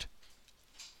finished.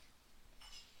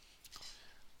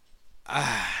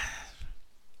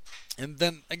 And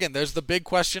then, again, there's the big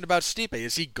question about Stipe.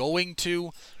 Is he going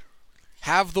to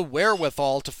have the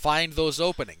wherewithal to find those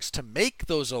openings, to make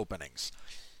those openings?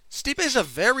 Stipe is a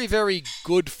very, very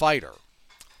good fighter.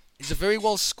 He's a very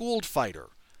well-schooled fighter.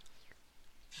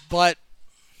 But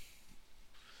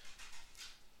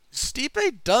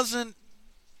Stipe doesn't...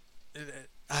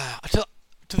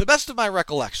 to the best of my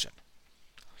recollection,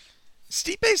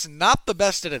 Stipe's not the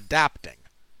best at adapting.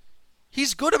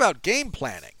 He's good about game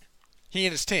planning, he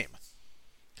and his team.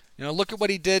 Look at what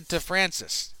he did to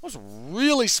Francis. It was a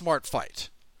really smart fight.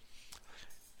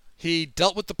 He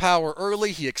dealt with the power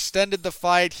early, he extended the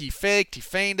fight, he faked, he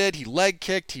feinted, he leg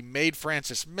kicked, he made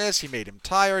Francis miss, he made him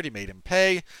tired, he made him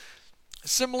pay.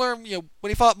 Similar, when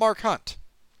he fought Mark Hunt.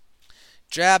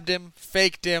 Jabbed him,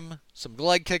 faked him, some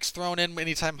leg kicks thrown in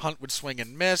anytime Hunt would swing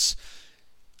and miss.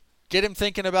 Get him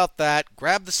thinking about that,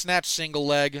 grab the snatch single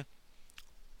leg.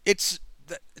 It's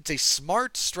a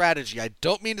smart strategy. I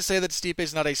don't mean to say that Stipe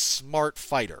is not a smart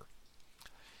fighter,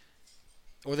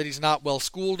 or that he's not well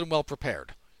schooled and well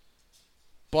prepared.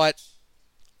 But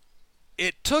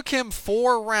it took him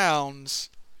 4 rounds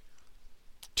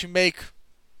to make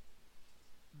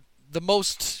the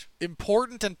most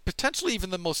important and potentially even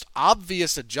the most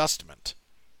obvious adjustment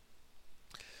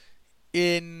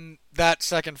in that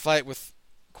second fight with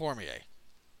Cormier.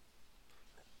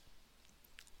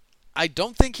 I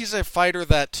don't think he's a fighter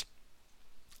that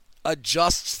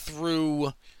adjusts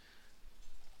through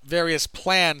various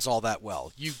plans all that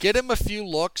well. You get him a few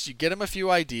looks, you get him a few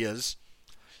ideas,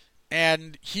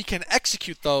 and he can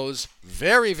execute those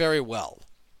very, very well.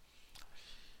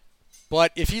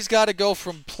 But if he's got to go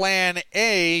from plan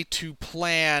A to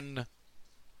plan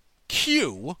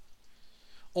Q,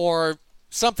 or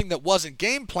something that wasn't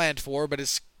game planned for, but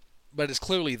is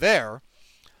clearly there.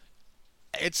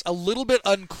 It's a little bit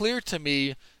unclear to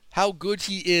me how good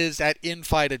he is at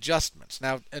in-fight adjustments.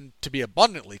 Now, and to be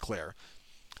abundantly clear,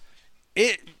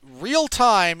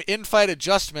 real-time in-fight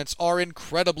adjustments are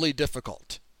incredibly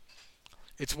difficult.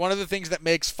 It's one of the things that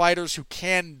makes fighters who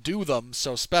can do them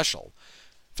so special.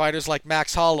 Fighters like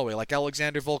Max Holloway, like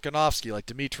Alexander Volkanovski, like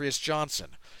Demetrius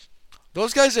Johnson.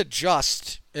 Those guys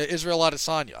adjust, Israel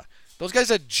Adesanya, those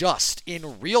guys adjust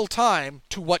in real time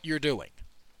to what you're doing.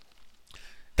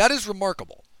 That is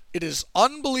remarkable. It is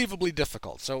unbelievably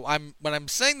difficult. So when I'm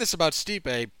saying this about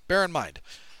Stipe, bear in mind,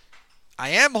 I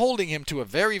am holding him to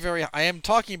I am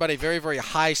talking about a very, very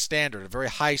high standard, a very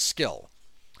high skill.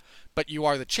 But you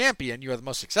are the champion, you are the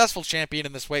most successful champion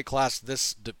in this weight class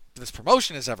this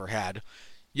promotion has ever had.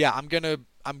 Yeah, I'm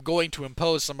going to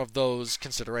impose some of those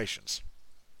considerations.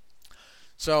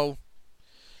 So,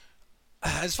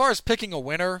 as far as picking a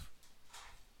winner,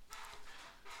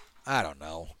 I don't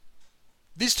know.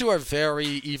 These two are very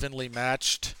evenly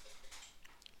matched.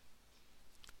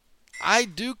 I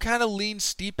do kind of lean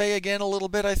Stipe again a little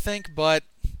bit, I think, but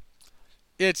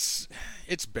it's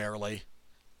barely.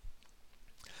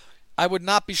 I would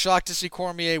not be shocked to see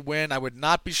Cormier win. I would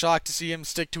not be shocked to see him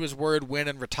stick to his word, win,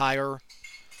 and retire.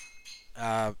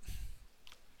 But,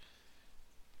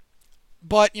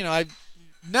 I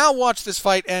now watch this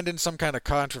fight end in some kind of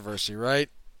controversy, right?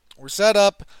 We're set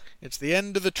up. It's the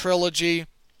end of the trilogy.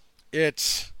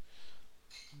 It's,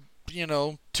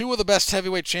 two of the best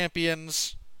heavyweight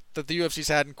champions that the UFC's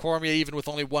had, and Cormier, even with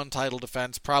only one title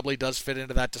defense, probably does fit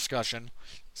into that discussion,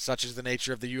 such is the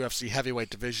nature of the UFC heavyweight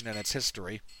division and its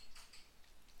history.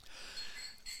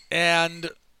 And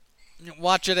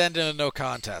watch it end in a no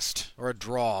contest, or a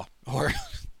draw, or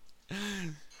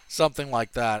something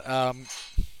like that.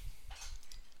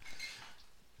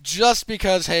 Just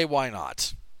because, hey, why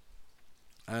not?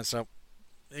 So,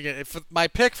 again, if my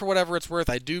pick, for whatever it's worth,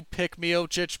 I do pick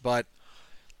Miocic, but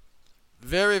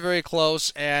very, very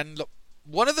close. And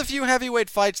one of the few heavyweight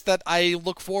fights that I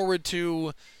look forward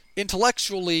to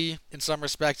intellectually, in some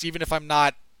respects, even if I'm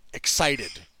not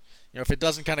excited. If it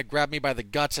doesn't kind of grab me by the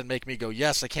guts and make me go,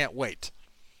 yes, I can't wait.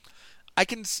 I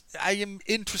am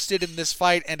interested in this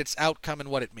fight and its outcome and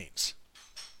what it means.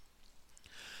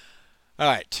 All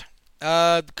right.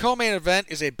 The co-main event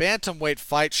is a bantamweight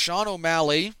fight. Sean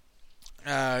O'Malley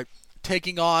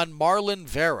taking on Marlon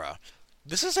Vera.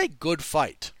 This is a good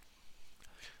fight.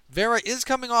 Vera is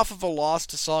coming off of a loss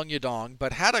to Song Yadong,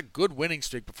 but had a good winning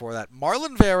streak before that.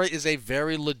 Marlon Vera is a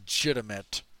very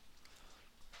legitimate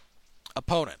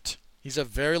opponent. He's a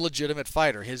very legitimate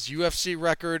fighter. His UFC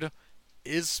record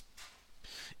is...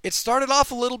 It started off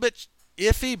a little bit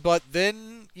iffy, but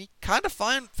then he kind of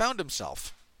found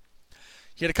himself.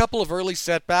 He had a couple of early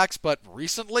setbacks, but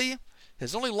recently,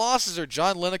 his only losses are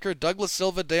John Lineker, Douglas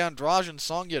Silva, De Andrade, and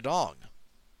Song Yadong.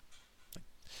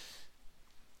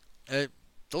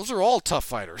 Those are all tough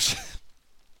fighters.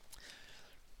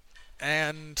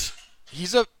 And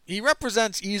he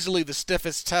represents easily the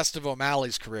stiffest test of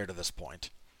O'Malley's career to this point.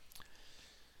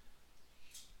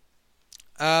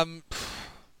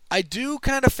 I do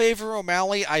kind of favor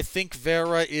O'Malley. I think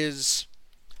Vera is...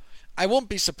 I won't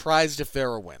be surprised if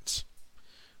Vera wins.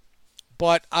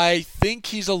 But I think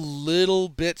he's a little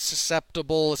bit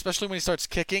susceptible, especially when he starts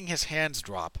kicking, his hands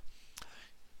drop.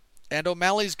 And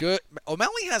O'Malley's good.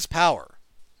 O'Malley has power.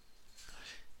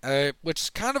 Which is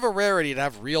kind of a rarity to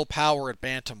have real power at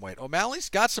bantamweight. O'Malley's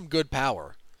got some good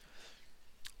power.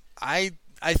 I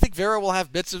think Vera will have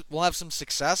some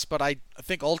success, but I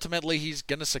think ultimately he's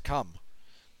gonna succumb.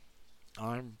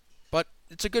 But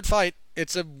it's a good fight.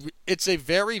 It's a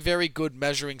very, very good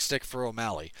measuring stick for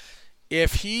O'Malley.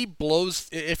 If he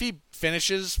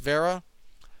finishes Vera,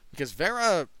 because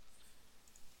Vera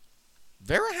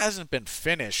hasn't been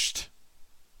finished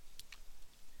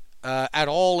at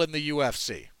all in the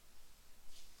UFC.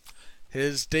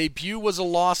 His debut was a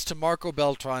loss to Marco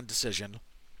Beltran decision.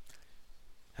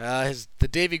 The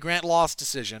Davy Grant loss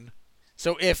decision.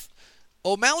 So if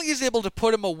O'Malley is able to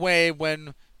put him away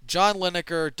when John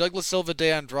Lineker, Douglas Silva,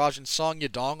 De Andrade, and Song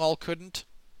Yadong all couldn't.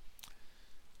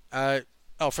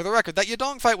 For the record, that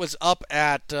Yadong fight was up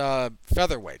at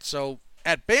featherweight. So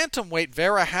at bantamweight,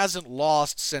 Vera hasn't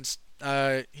lost since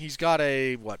he's got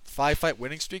a 5-fight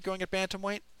winning streak going at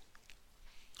bantamweight.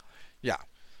 Yeah.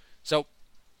 So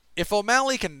if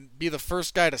O'Malley can be the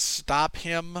first guy to stop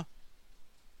him,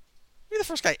 be the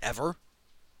first guy ever.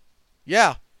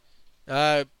 Yeah.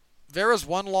 Vera's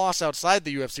one loss outside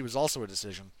the UFC was also a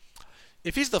decision.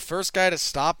 If he's the first guy to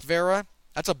stop Vera,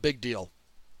 that's a big deal.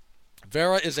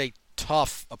 Vera is a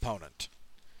tough opponent.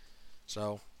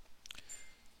 So,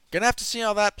 Gonna have to see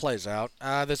how that plays out.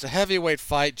 There's a heavyweight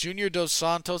fight. Junior Dos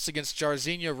Santos against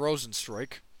Jairzinho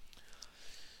Rozenstruik.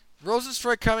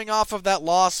 Rozenstruik coming off of that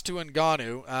loss to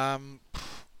Ngannou.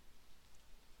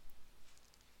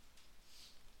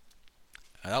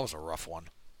 That was a rough one.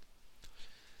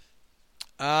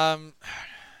 I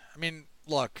mean,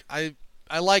 look, I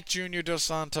like Junior Dos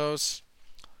Santos,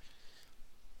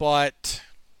 but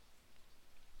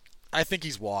I think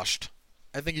he's washed.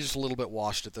 I think he's just a little bit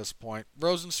washed at this point.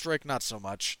 Rozenstruik, not so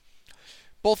much.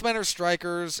 Both men are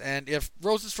strikers, and if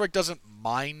Rozenstruik doesn't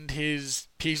mind his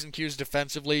P's and Q's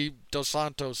defensively, Dos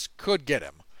Santos could get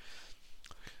him.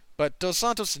 But Dos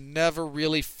Santos never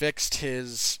really fixed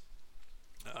his...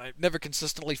 never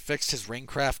consistently fixed his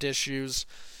ringcraft issues.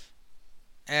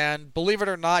 And believe it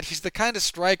or not, he's the kind of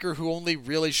striker who only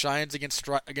really shines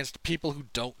against people who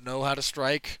don't know how to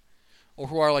strike, or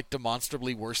who are like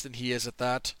demonstrably worse than he is at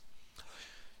that.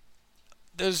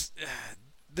 This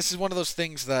is one of those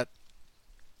things that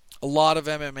a lot of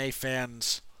MMA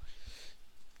fans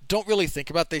don't really think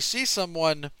about. They see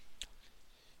someone,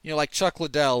 like Chuck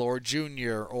Liddell or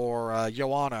Junior or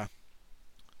Joanna.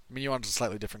 I mean, Joanna's a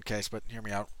slightly different case, but hear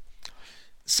me out.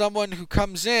 Someone who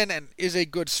comes in and is a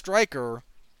good striker,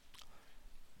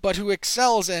 but who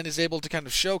excels and is able to kind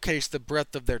of showcase the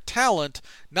breadth of their talent,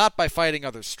 not by fighting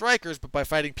other strikers, but by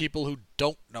fighting people who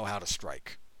don't know how to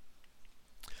strike.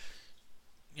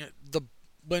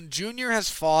 When Junior has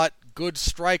fought good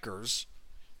strikers,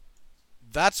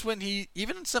 that's when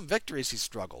even in some victories, he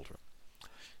struggled.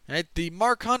 Right? The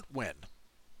Mark Hunt win.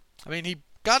 I mean, he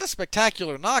got a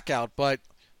spectacular knockout, but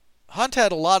Hunt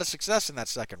had a lot of success in that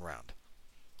second round.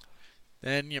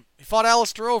 Then he fought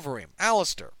Alistair Overeem.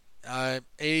 Alistair,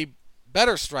 a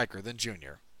better striker than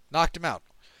Junior, knocked him out.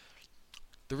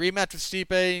 The rematch with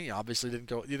Stipe obviously didn't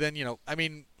go.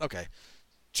 Then, okay.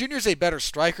 Junior's a better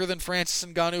striker than Francis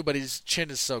Ngannou, but his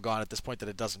chin is so gone at this point that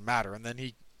it doesn't matter. And then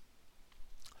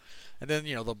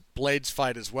the Blades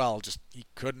fight as well. Just he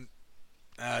couldn't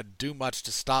do much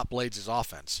to stop Blades'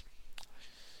 offense.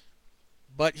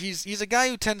 But he's a guy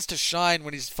who tends to shine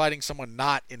when he's fighting someone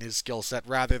not in his skill set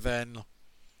rather than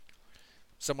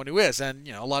someone who is. And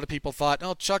a lot of people thought,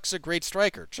 oh, Chuck's a great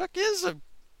striker. Chuck is a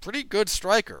pretty good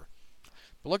striker.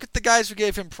 But look at the guys who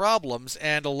gave him problems,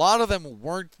 and a lot of them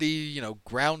weren't the,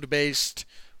 ground-based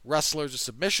wrestlers or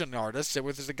submission artists. It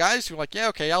was the guys who were like, yeah,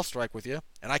 okay, I'll strike with you,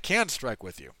 and I can strike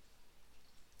with you.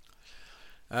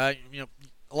 A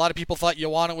lot of people thought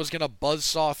Joanna was going to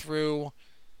buzzsaw through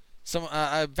some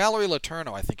Valerie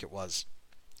Letourneau, I think it was.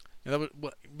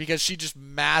 Because she just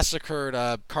massacred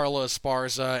Carla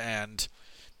Esparza and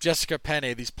Jessica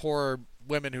Penne, these poor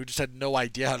women who just had no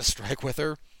idea how to strike with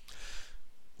her.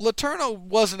 Letourneau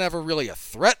wasn't ever really a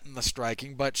threat in the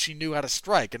striking, but she knew how to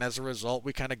strike, and as a result,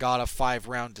 we kind of got a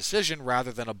 5-round decision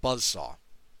rather than a buzzsaw.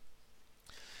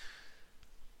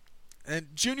 And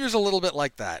Junior's a little bit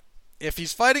like that. If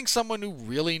he's fighting someone who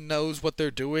really knows what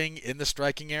they're doing in the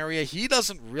striking area, he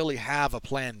doesn't really have a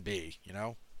plan B,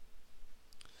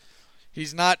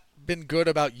 He's not been good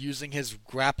about using his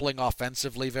grappling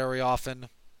offensively very often.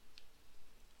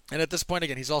 And at this point,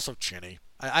 again, he's also chinny.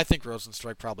 I think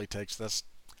Rozenstruik probably takes this.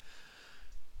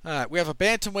 We have a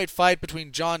bantamweight fight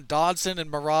between John Dodson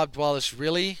and Merab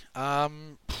Dvalishvili.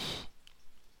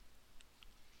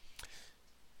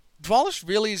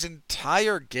 Dvalishvili's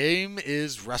entire game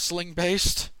is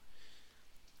wrestling-based,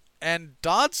 and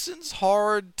Dodson's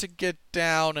hard to get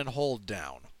down and hold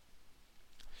down.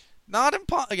 Not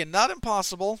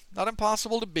impossible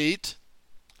to beat,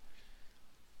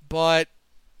 but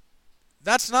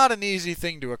that's not an easy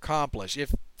thing to accomplish.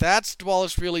 If that's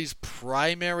Dvalishvili's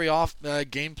primary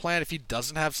game plan, if he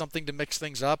doesn't have something to mix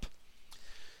things up,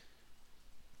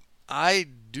 I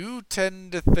do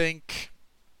tend to think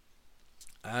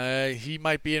he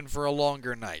might be in for a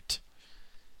longer night.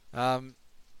 That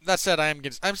said, I'm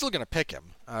still going to pick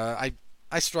him. I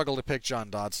struggle to pick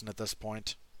John Dodson at this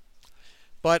point.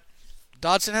 But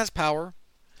Dodson has power.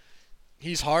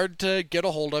 He's hard to get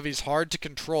a hold of. He's hard to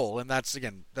control. And that's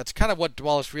kind of what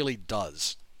Dvalishvili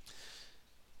does.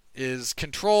 Is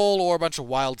control or a bunch of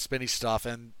wild, spinny stuff.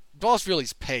 And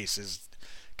Dvalishvili's pace is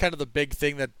kind of the big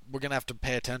thing that we're going to have to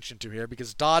pay attention to here.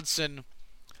 Because Dodson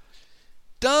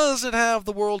doesn't have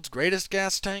the world's greatest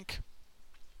gas tank.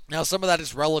 Now, some of that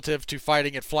is relative to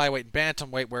fighting at flyweight and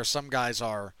bantamweight, where some guys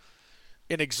are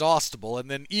inexhaustible.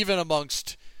 And then even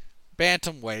amongst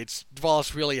bantamweights,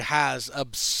 Dvalishvili has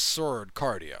absurd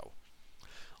cardio.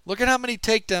 Look at how many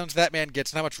takedowns that man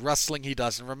gets and how much wrestling he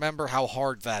does, and remember how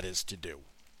hard that is to do.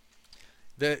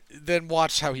 Then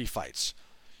watch how he fights.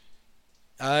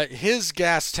 His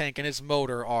gas tank and his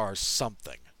motor are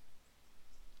something.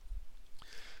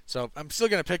 So I'm still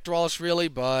going to pick Drawless, really,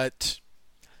 but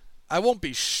I won't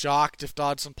be shocked if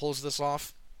Dodson pulls this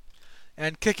off.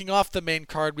 And kicking off the main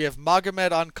card, we have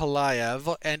Magomed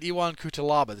Ankalaev and Iwan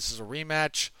Kutalaba. This is a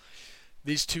rematch.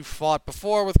 These two fought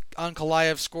before, with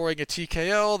Ankalaev scoring a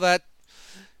TKO that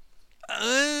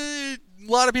a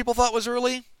lot of people thought was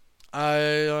early,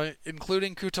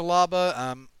 including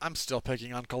Kutalaba. I'm still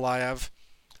picking Ankalaev.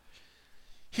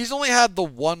 He's only had the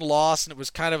one loss, and it was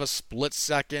kind of a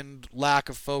split-second lack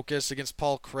of focus against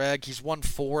Paul Craig. He's won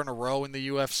 4 in a row in the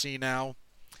UFC now.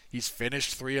 He's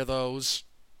finished 3 of those.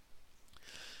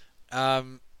 Yeah,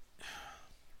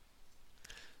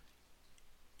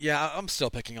 I'm still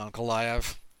picking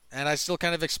Ankalaev. And I still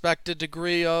kind of expect a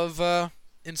degree of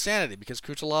insanity, because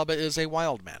Kutalaba is a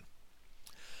wild man.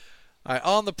 All right,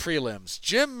 on the prelims,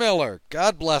 Jim Miller,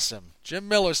 God bless him. Jim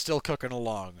Miller's still cooking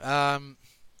along.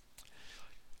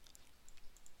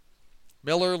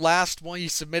 Miller, last one, he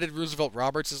submitted Roosevelt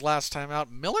Roberts his last time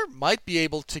out. Miller might be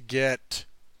able to get...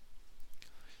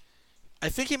 I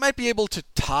think he might be able to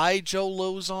tie Joe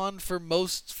Lozon for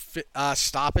most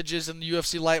stoppages in the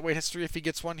UFC lightweight history if he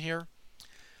gets one here.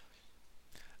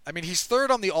 I mean, he's third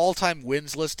on the all-time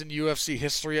wins list in UFC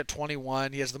history at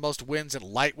 21. He has the most wins in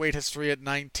lightweight history at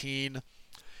 19.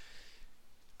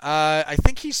 I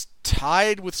think he's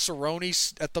tied with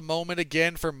Cerrone at the moment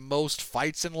again for most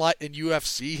fights in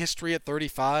UFC history at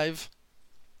 35.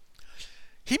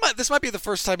 This might be the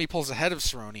first time he pulls ahead of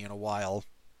Cerrone in a while.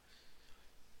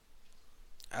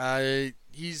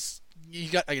 He's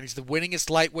the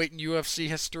winningest lightweight in UFC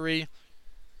history.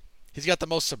 He's got the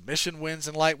most submission wins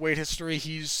in lightweight history.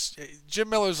 Jim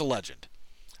Miller's a legend.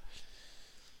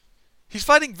 He's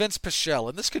fighting Vince Pichel,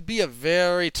 and this could be a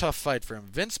very tough fight for him.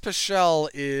 Vince Pichel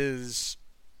has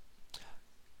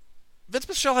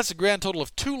a grand total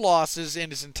of 2 losses in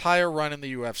his entire run in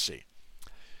the UFC.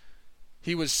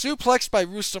 He was suplexed by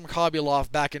Rustam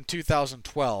Khabilov back in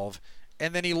 2012,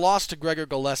 and then he lost to Gregor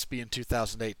Gillespie in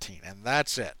 2018, and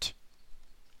that's it.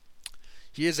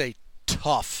 He is a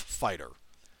tough fighter.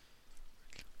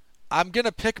 I'm going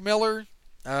to pick Miller,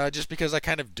 just because I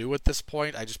kind of do at this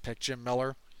point. I just pick Jim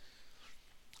Miller.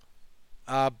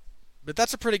 But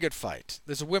that's a pretty good fight.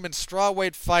 There's a women's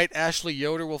strawweight fight. Ashley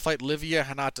Yoder will fight Livia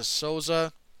Hanata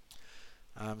Souza.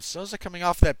 Souza coming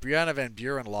off that Brianna Van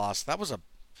Buren loss. That was when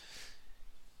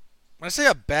I say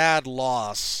a bad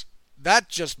loss, that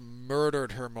just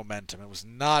murdered her momentum. It was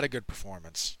not a good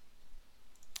performance.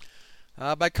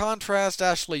 By contrast,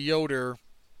 Ashley Yoder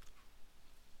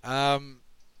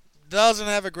doesn't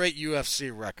have a great UFC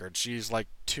record. She's like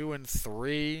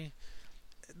 2-3.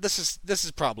 This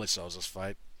is probably Souza's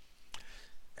fight.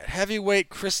 At heavyweight,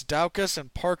 Chris Daukaus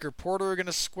and Parker Porter are going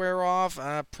to square off.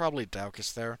 Probably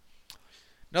Daukaus there.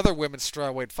 Another women's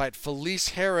strawweight fight,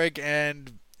 Felice Herrig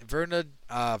and Verna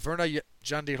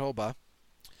Jandiroba.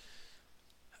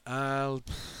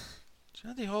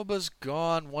 Jandiroba's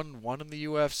gone 1-1 in the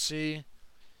UFC.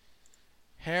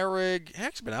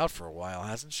 Herrig's been out for a while,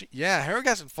 hasn't she? Yeah, Herrig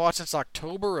hasn't fought since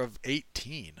October of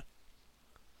 18.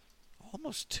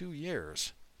 Almost 2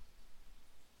 years.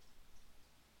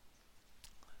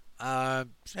 She had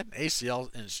an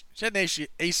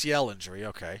ACL injury.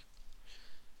 Okay,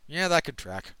 yeah, that could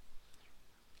track.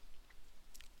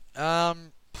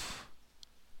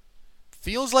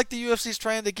 Feels like the UFC's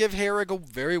trying to give Herrig a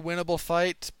very winnable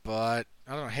fight, but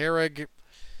I don't know. Herrig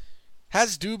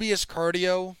has dubious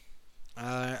cardio.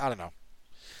 I don't know.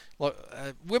 Look,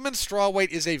 women's strawweight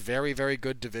is a very, very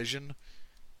good division,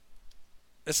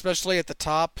 especially at the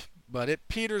top, but it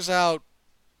peters out,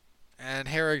 and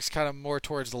Herrig's kind of more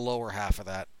towards the lower half of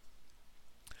that.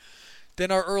 Then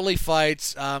our early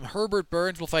fights, Herbert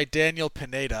Burns will fight Daniel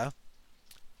Pineda.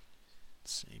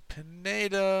 Let's see,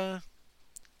 Pineda,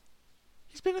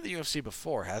 he's been in the UFC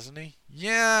before, hasn't he?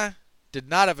 Yeah, did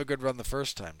not have a good run the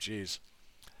first time, jeez.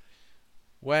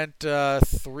 Went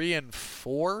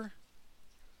 3-4.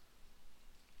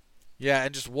 Yeah,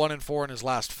 and just 1-4 in his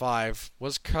last 5.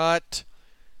 Was cut.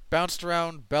 Bounced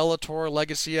around Bellator,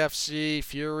 Legacy FC,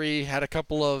 Fury. Had a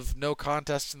couple of no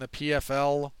contests in the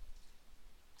PFL.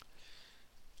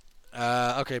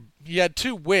 Okay, he had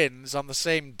 2 wins on the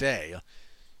same day,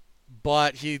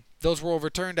 but those were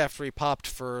overturned after he popped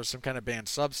for some kind of banned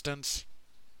substance.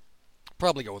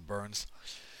 Probably go with Burns.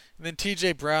 And then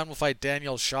TJ Brown will fight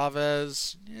Daniel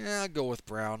Chavez. Yeah, I'll go with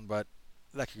Brown, but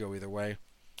that could go either way.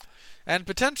 And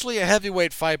potentially a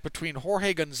heavyweight fight between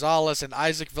Jorge Gonzalez and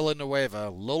Isaac Villanueva.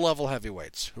 Low-level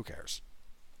heavyweights. Who cares?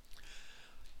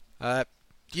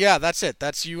 Yeah, that's it.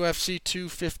 That's UFC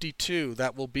 252.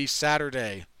 That will be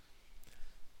Saturday.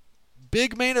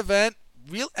 Big main event.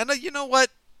 And you know what?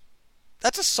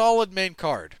 That's a solid main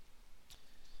card.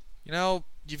 You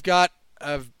you've got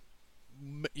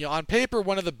on paper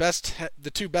one of the best,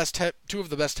 two of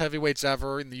the best heavyweights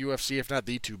ever in the UFC, if not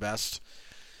the two best.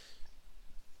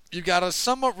 You've got a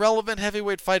somewhat relevant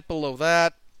heavyweight fight below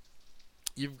that.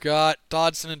 You've got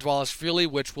Dodson and Dvalishvili,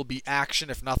 which will be action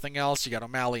if nothing else. You got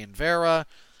O'Malley and Vera.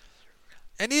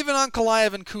 And even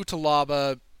Ankalaev and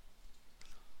Kutalaba,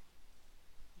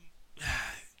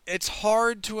 it's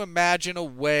hard to imagine a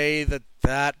way that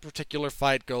that particular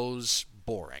fight goes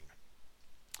boring.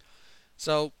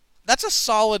 So, that's a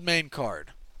solid main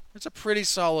card. It's a pretty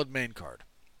solid main card.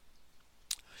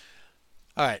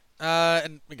 Alright,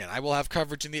 and again, I will have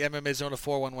coverage in the MMA Zone of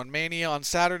 411 Mania on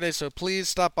Saturday, so please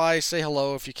stop by, say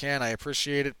hello if you can. I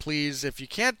appreciate it. Please, if you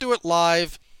can't do it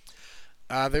live,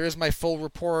 there is my full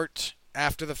report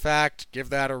after the fact. Give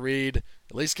that a read.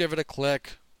 At least give it a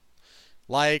click.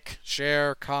 Like,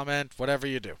 share, comment, whatever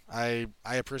you do. I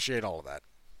appreciate all of that.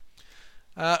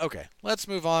 Okay, let's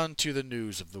move on to the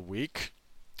news of the week.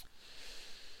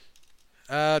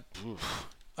 Okay,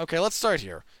 let's start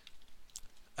here.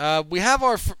 We have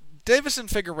our Deiveson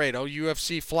Figueiredo,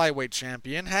 UFC flyweight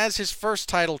champion, has his first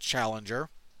title challenger.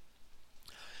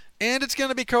 And it's going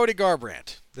to be Cody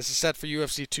Garbrandt. This is set for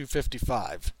UFC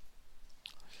 255.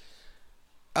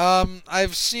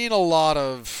 I've seen a lot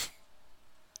of...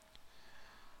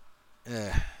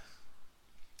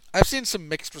 I've seen some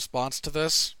mixed response to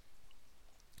this.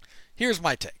 Here's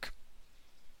my take.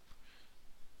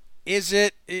 Is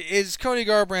Cody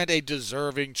Garbrandt a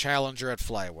deserving challenger at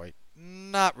flyweight?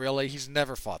 Not really. He's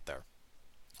never fought there.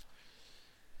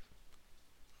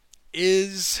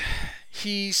 Is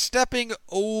he stepping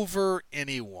over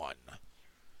anyone?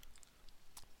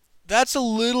 That's a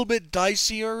little bit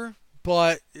dicier,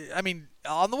 but, I mean,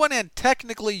 on the one hand,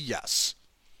 technically, yes.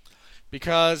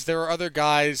 Because there are other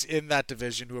guys in that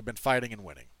division who have been fighting and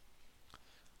winning.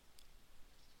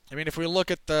 I mean, if we look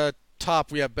at the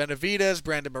top, we have Benavidez,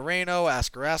 Brandon Moreno,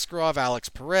 Askar Askarov, Alex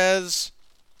Perez,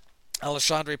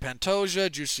 Alexandre Pantoja,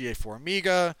 Jussier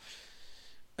Formiga.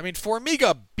 I mean,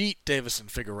 Formiga beat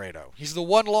Deiveson Figueiredo. He's the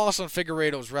one loss on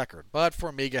Figueiredo's record, but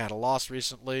Formiga had a loss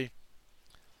recently.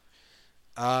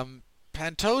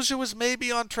 Pantoja was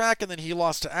maybe on track, and then he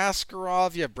lost to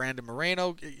Askarov. You have Brandon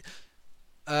Moreno.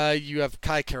 You have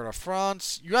Kai Kara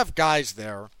France. You have guys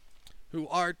there who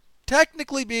are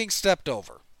technically being stepped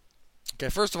over. Okay,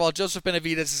 first of all, Joseph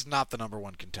Benavidez is not the number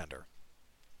one contender.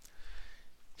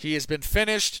 He has been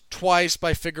finished twice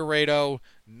by Figueiredo.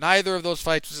 Neither of those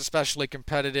fights was especially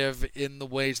competitive in the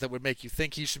ways that would make you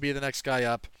think he should be the next guy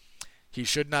up. He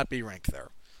should not be ranked there.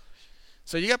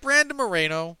 So you got Brandon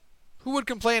Moreno. Who would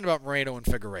complain about Moreno and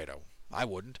Figueiredo? I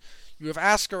wouldn't. You have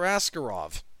Askar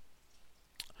Askarov,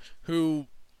 who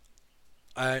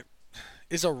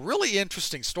is a really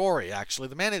interesting story, actually.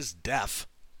 The man is deaf.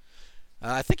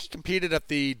 I think he competed at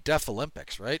the Deaf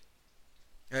Olympics, right?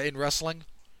 In wrestling.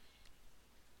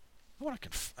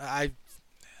 I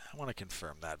want to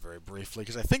confirm that very briefly,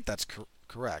 because I think that's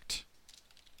correct.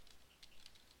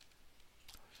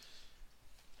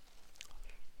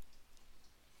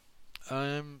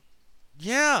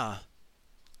 Yeah.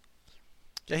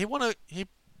 Yeah, he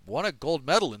won a gold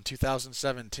medal in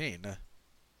 2017.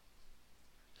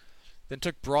 Then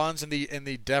took bronze in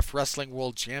the Deaf Wrestling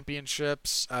World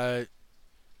Championships.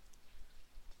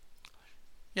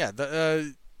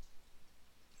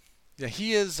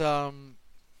 He is.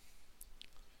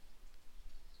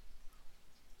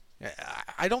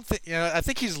 I don't think. I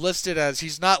think he's listed as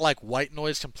he's not like white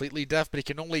noise completely deaf, but he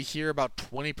can only hear about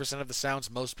 20% of the sounds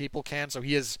most people can. So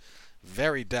he is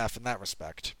very deaf in that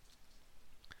respect.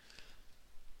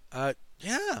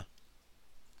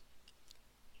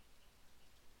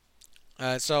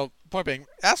 So point being,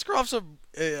 Askarov's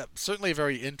certainly a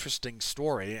very interesting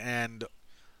story, and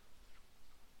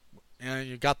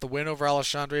you got the win over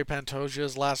Alexandre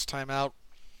Pantoja's last time out.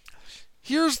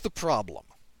 Here's the problem.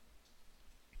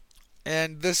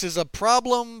 And this is a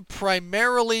problem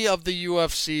primarily of the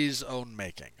UFC's own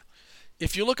making.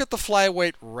 If you look at the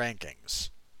flyweight rankings,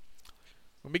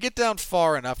 when we get down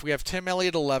far enough, we have Tim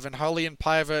Elliott at 11, Harlian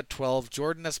Paiva at 12,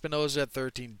 Jordan Espinoza at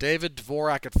 13, David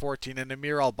Dvorak at 14, and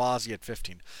Amir Albazi at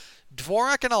 15.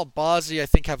 Dvorak and Albazi, I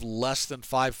think, have less than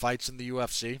 5 fights in the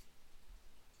UFC.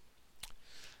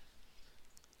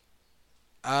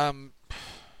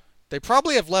 They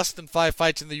probably have less than 5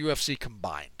 fights in the UFC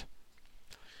combined.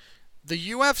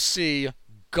 The UFC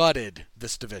gutted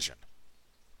this division.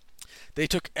 They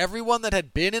took everyone that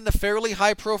had been in a fairly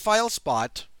high-profile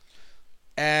spot,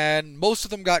 and most of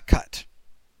them got cut.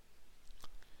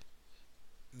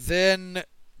 Then,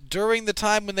 during the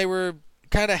time when they were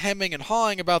kind of hemming and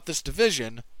hawing about this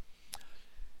division,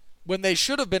 when they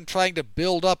should have been trying to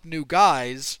build up new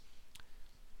guys,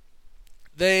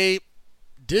 they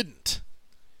didn't.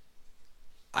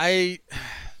 I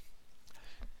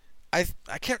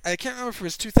can't remember if it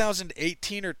was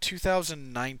 2018 or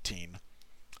 2019.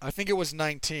 I think it was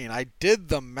 19. I did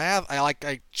the math.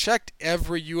 I checked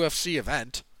every UFC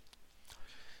event,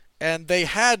 and they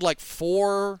had like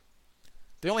four.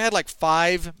 They only had like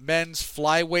 5 men's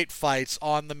flyweight fights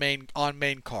on the main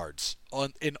cards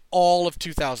in all of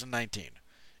 2019.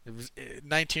 It was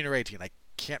 19 or 18. I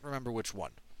can't remember which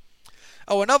one.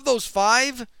 Oh, and of those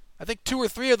 5, I think 2 or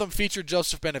 3 of them featured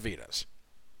Joseph Benavidez.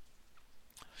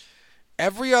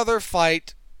 Every other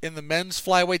fight in the men's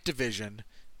flyweight division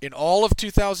in all of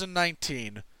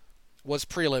 2019 was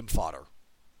prelim fodder.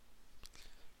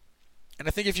 And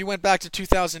I think if you went back to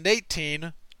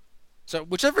 2018, so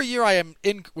whichever year I'm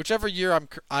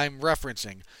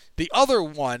referencing, the other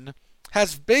one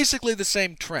has basically the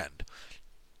same trend.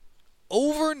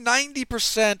 Over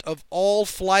 90% of all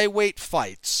flyweight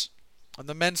fights on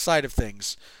the men's side of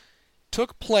things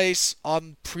took place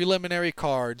on preliminary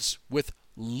cards with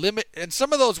and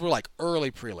some of those were like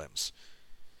early prelims.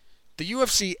 The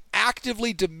UFC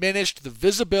actively diminished the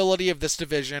visibility of this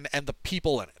division and the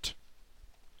people in it.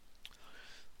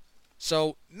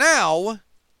 So now,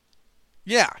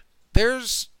 yeah,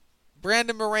 there's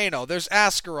Brandon Moreno, there's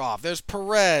Askarov, there's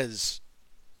Perez.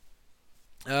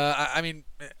 I mean,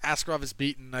 Askarov is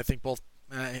beaten. I think both.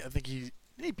 I think did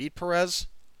he beat Perez,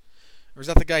 or is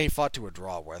that the guy he fought to a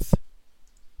draw with?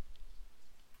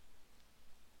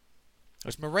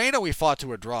 There's Moreno he fought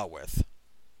to a draw with.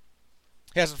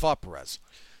 He hasn't fought Perez.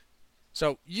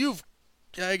 So you've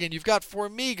got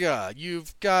Formiga.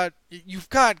 You've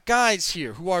got guys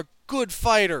here who are good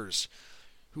fighters,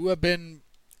 who have been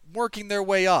working their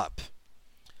way up.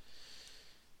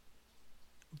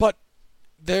 But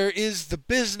there is the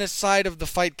business side of the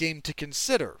fight game to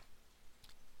consider.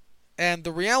 And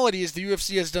the reality is the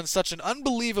UFC has done such an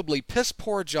unbelievably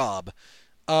piss-poor job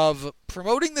of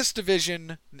promoting this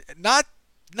division, not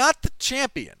the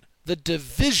champion, the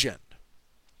division.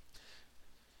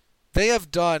 They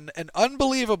have done an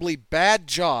unbelievably bad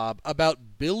job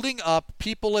about building up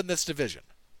people in this division.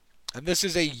 And this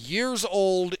is a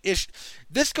years-old issue.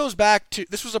 This goes back to...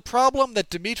 This was a problem that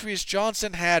Demetrius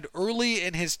Johnson had early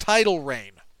in his title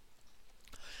reign.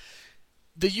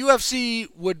 The UFC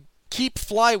would keep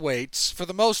flyweights, for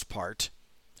the most part,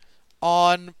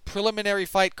 on preliminary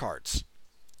fight cards.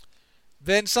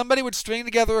 Then somebody would string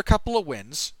together a couple of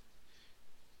wins,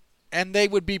 and they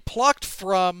would be plucked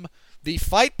from the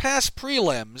Fight Pass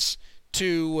prelims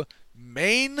to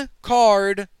main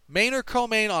card, main or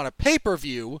co-main on a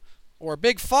pay-per-view, or a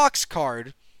big Fox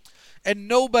card, and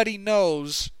nobody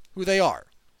knows who they are.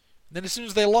 And then as soon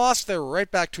as they lost, they were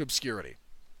right back to obscurity.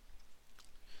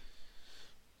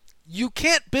 You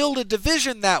can't build a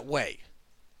division that way.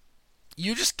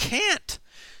 You just can't.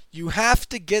 You have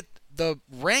to get the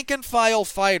rank-and-file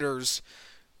fighters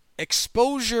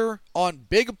exposure on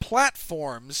big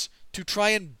platforms to try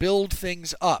and build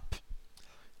things up.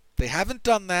 They haven't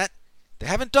done that. They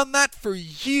haven't done that for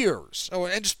years. Oh,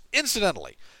 and just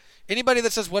incidentally, anybody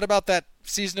that says, what about that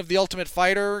season of The Ultimate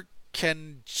Fighter,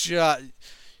 The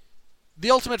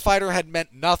Ultimate Fighter had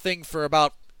meant nothing for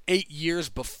about 8 years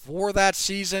before that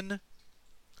season.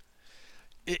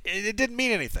 It didn't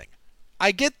mean anything.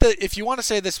 I get that if you want to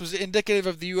say this was indicative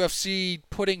of the UFC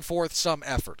putting forth some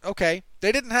effort. Okay,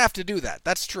 they didn't have to do that.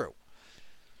 That's true.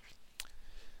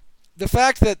 The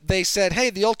fact that they said, hey,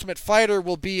 The Ultimate Fighter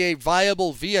will be a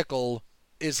viable vehicle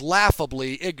is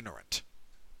laughably ignorant.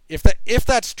 If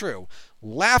that's true,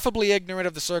 laughably ignorant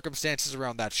of the circumstances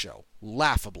around that show.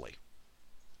 Laughably.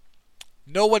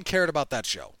 No one cared about that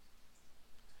show.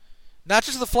 Not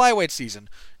just the flyweight season.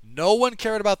 No one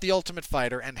cared about The Ultimate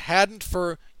Fighter and hadn't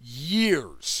for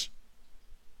years.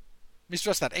 Let me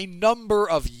stress that. A number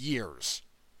of years.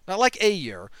 Not like a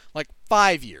year. Like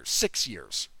 5 years. 6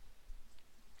 years.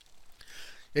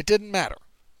 It didn't matter.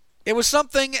 It was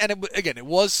something, and it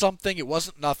was something. It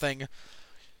wasn't nothing.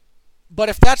 But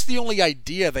if that's the only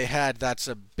idea they had, that's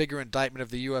a bigger indictment of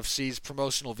the UFC's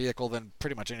promotional vehicle than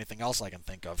pretty much anything else I can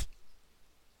think of.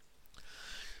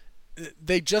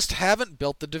 They just haven't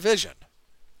built the division.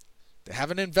 They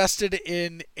haven't invested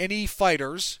in any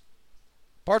fighters,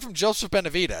 apart from Joseph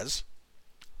Benavidez.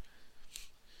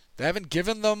 They haven't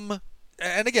given them...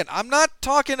 And again, I'm not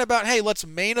talking about, hey, let's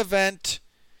main event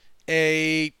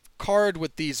a card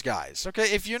with these guys.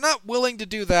 Okay, if you're not willing to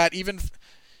do that,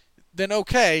 then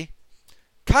okay.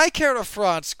 Kai Kara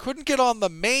France couldn't get on the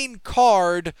main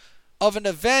card of an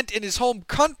event in his home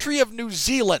country of New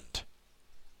Zealand.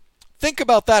 Think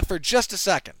about that for just a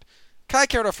second. Kai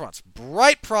Kara France,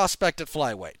 bright prospect at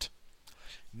flyweight.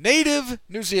 Native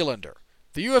New Zealander.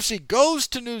 The UFC goes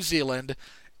to New Zealand,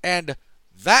 and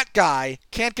that guy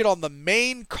can't get on the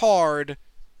main card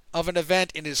of an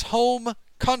event in his home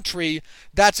country.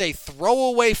 That's a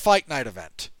throwaway fight night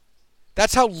event.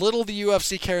 That's how little the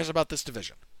UFC cares about this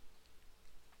division.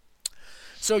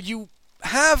 So you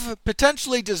have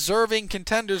potentially deserving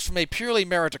contenders from a purely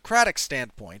meritocratic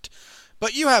standpoint,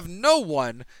 but you have no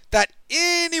one that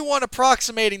anyone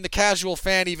approximating the casual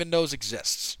fan even knows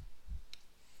exists.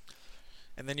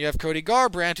 And then you have Cody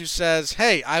Garbrandt, who says,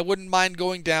 hey, I wouldn't mind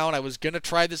going down. I was going to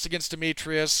try this against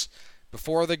Demetrius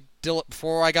before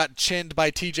I got chinned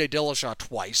by TJ Dillashaw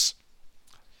twice.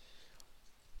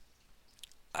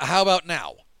 How about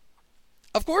now?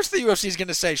 Of course the UFC is going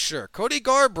to say, sure, Cody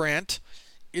Garbrandt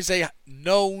is a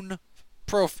known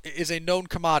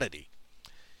commodity.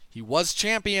 He was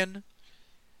champion.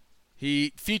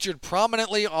 He featured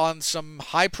prominently on some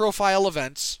high-profile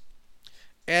events,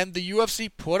 and the UFC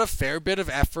put a fair bit of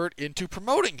effort into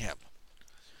promoting him.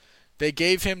 They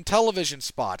gave him television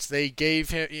spots. He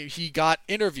got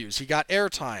interviews. He got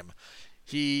airtime.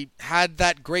 He had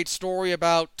that great story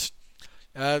about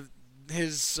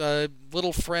his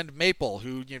little friend Maple,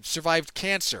 who survived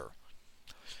cancer.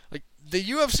 Like, the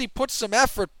UFC put some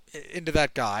effort into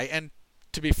that guy, and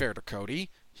to be fair to Cody,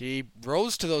 he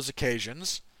rose to those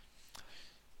occasions.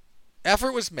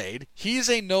 Effort was made. He's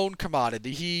a known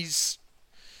commodity. He's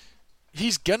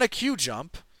gonna Q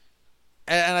jump.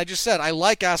 And I just said, I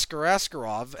like Askar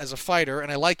Askarov as a fighter,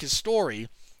 and I like his story.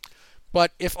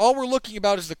 But if all we're looking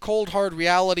about is the cold, hard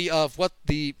reality of what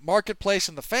the marketplace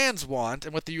and the fans want,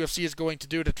 and what the UFC is going to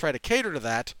do to try to cater to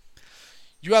that,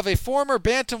 you have a former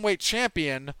bantamweight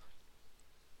champion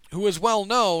who is well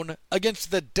known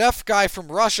against the deaf guy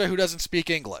from Russia who doesn't speak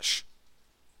English.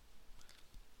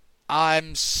 I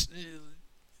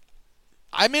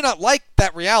may not like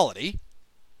that reality.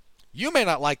 You may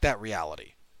not like that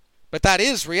reality. But that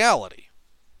is reality.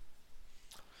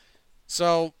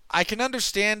 So, I can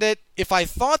understand it. If I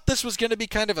thought this was going to be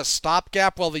kind of a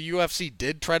stopgap while the UFC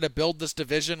did try to build this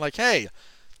division, like, hey,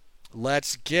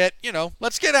 let's get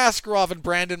Askarov and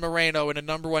Brandon Moreno in a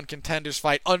number one contenders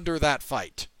fight under that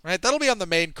fight. Right? That'll be on the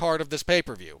main card of this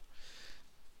pay-per-view.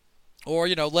 Or,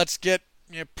 let's get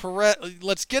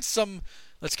some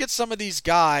of these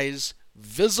guys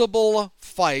visible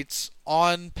fights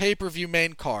on pay-per-view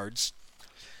main cards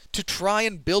to try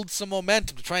and build some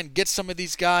momentum, to try and get some of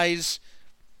these guys,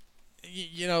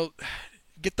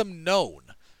 get them known.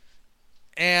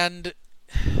 But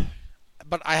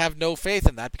I have no faith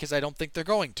in that because I don't think they're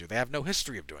going to. They have no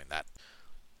history of doing that.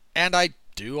 And I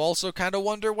do also kind of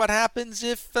wonder what happens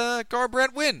if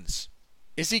Garbrandt wins.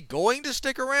 Is he going to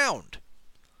stick around?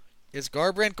 Is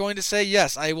Garbrandt going to say,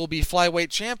 yes, I will be flyweight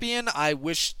champion, I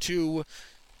wish to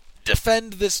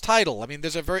defend this title? I mean,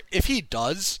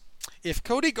 if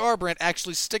Cody Garbrandt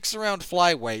actually sticks around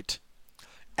flyweight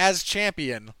as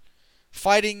champion,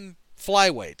 fighting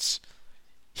flyweights,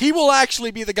 he will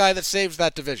actually be the guy that saves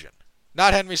that division,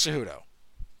 not Henry Cejudo.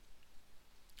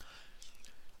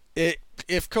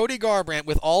 If Cody Garbrandt,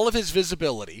 with all of his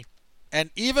visibility, and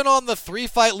even on the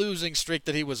 3-fight losing streak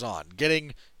that he was on,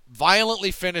 getting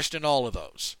violently finished in all of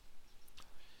those,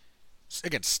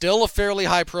 again, still a fairly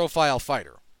high-profile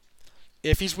fighter,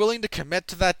 if he's willing to commit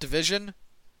to that division,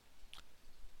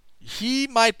 he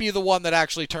might be the one that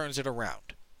actually turns it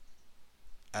around.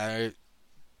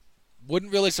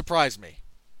 Wouldn't really surprise me.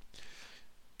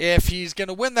 If he's going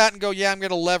to win that and go, yeah, I'm going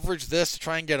to leverage this to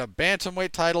try and get a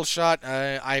bantamweight title shot,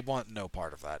 I want no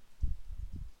part of that.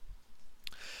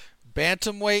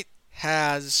 Bantamweight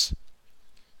has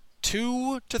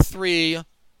 2 to 3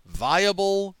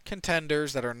 viable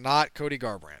contenders that are not Cody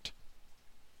Garbrandt.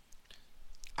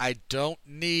 I don't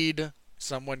need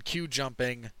someone Q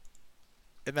jumping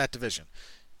in that division.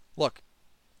 Look,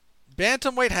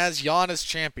 bantamweight has Jan as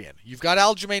champion. You've got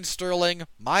Aljamain Sterling,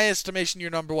 my estimation,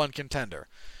 your number one contender.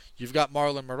 You've got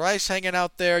Marlon Moraes hanging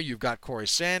out there. You've got Corey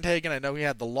Sandhagen. I know he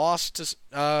had the loss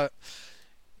to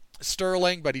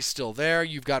Sterling, but he's still there.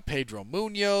 You've got Pedro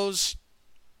Munoz.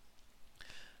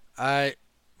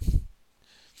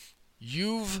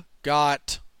 You've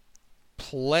got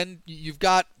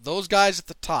those guys at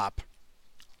the top.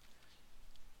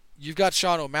 You've got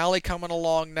Sean O'Malley coming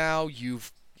along now.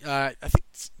 I think,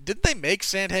 didn't they make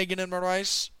Sandhagen and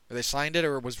Moraes? Or they signed it,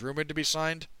 or it was rumored to be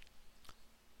signed?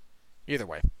 Either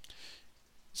way.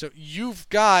 So you've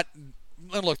got,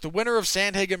 and look, the winner of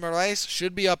Sandhagen Moraes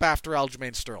should be up after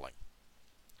Aljamain Sterling.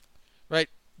 Right?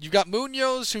 You've got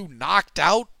Munoz, who knocked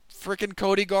out frickin'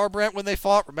 Cody Garbrandt when they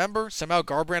fought, remember? Somehow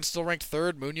Garbrandt still ranked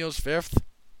 3rd, Munoz 5th.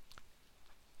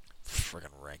 Frickin'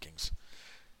 rankings.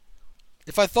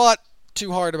 If I thought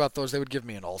too hard about those, they would give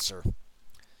me an ulcer.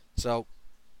 So,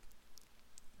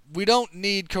 we don't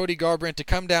need Cody Garbrandt to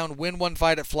come down, win one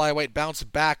fight at flyweight, bounce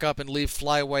back up, and leave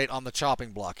flyweight on the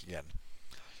chopping block again.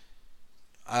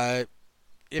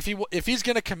 If he's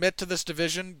going to commit to this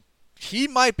division, he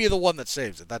might be the one that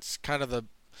saves it. That's kind of the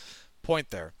point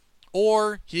there.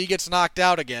 Or he gets knocked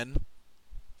out again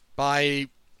by...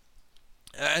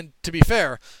 And to be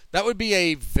fair, that would be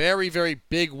a very, very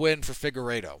big win for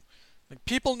Figueiredo. Like,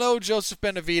 people know Joseph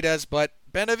Benavidez, but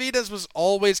Benavidez was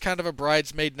always kind of a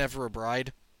bridesmaid, never a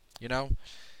bride. You know?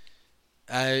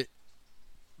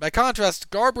 By contrast,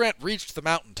 Grabrandt reached the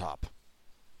mountaintop.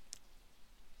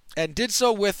 And did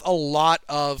so with a lot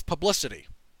of publicity.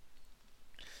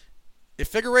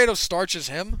 If Figueiredo starches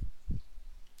him,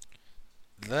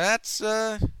 that's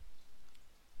a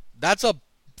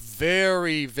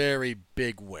very, very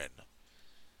big win.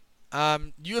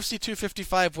 UFC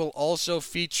 255 will also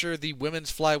feature the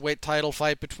women's flyweight title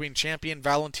fight between champion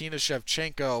Valentina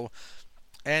Shevchenko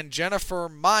and Jennifer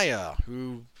Maia,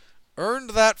 who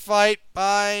earned that fight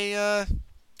by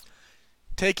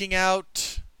taking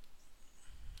out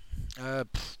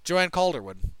Joanne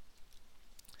Calderwood.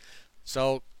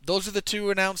 So those are the two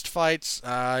announced fights.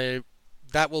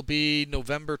 That will be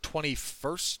November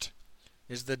 21st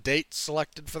is the date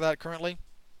selected for that currently.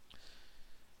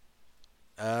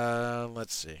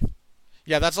 Let's see.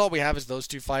 Yeah, that's all we have is those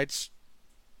two fights.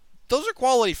 Those are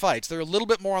quality fights. They're a little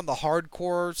bit more on the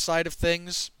hardcore side of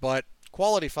things, but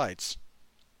quality fights.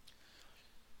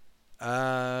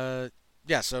 Yeah,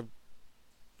 so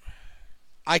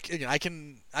I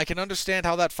can understand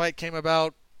how that fight came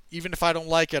about. Even if I don't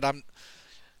like it,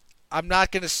 I'm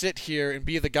not going to sit here and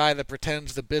be the guy that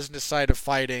pretends the business side of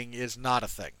fighting is not a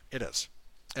thing. It is.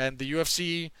 And the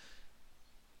UFC,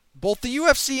 both the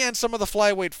UFC and some of the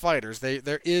flyweight fighters,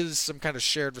 there is some kind of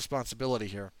shared responsibility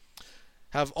here,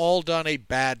 have all done a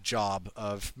bad job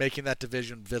of making that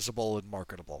division visible and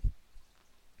marketable.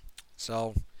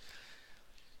 So,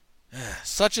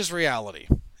 such is reality.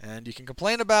 And you can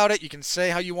complain about it, you can say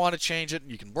how you want to change it,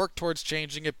 and you can work towards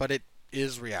changing it, but it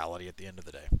is reality at the end of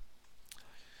the day.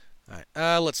 Alright,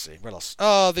 let's see. What else?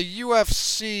 Oh, the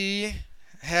UFC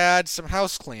had some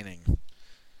house cleaning.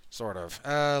 Sort of.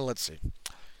 Let's see.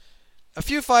 A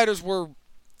few fighters were...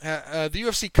 the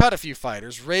UFC cut a few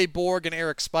fighters. Ray Borg and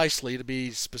Eric Spicely, to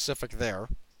be specific there.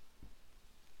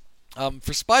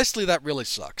 For Spicely, that really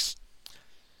sucks.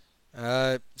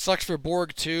 Sucks for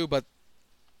Borg, too, but...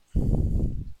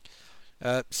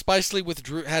 Spicely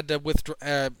had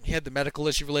he had the medical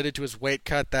issue related to his weight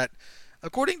cut that,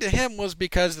 according to him, was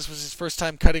because this was his first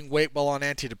time cutting weight while on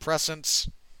antidepressants,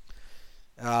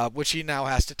 which he now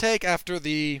has to take after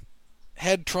the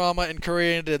head trauma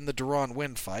incurred in the Deron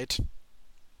Winn fight.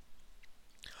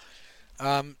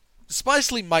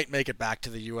 Spicely might make it back to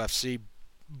the UFC.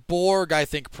 Borg, I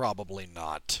think, probably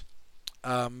not.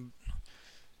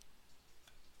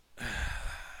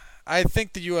 I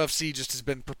think the UFC just has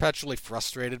been perpetually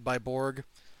frustrated by Borg,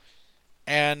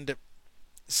 and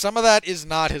some of that is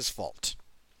not his fault.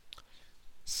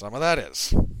 Some of that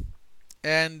is.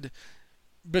 And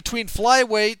between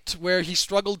flyweight, where he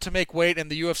struggled to make weight and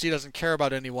the UFC doesn't care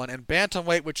about anyone, and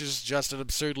bantamweight, which is just an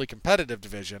absurdly competitive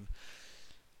division,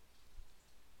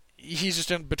 he's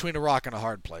just in between a rock and a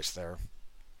hard place there.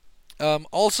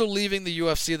 Also leaving the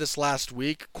UFC this last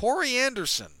week, Corey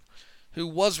Anderson, who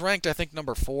was ranked, I think,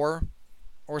 number 4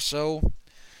 or so.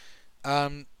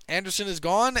 Anderson is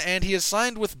gone, and he is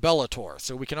signed with Bellator,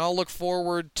 so we can all look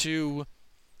forward to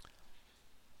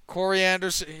Corey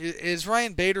Anderson. Is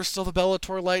Ryan Bader still the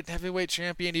Bellator light heavyweight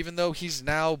champion, even though he's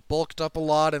now bulked up a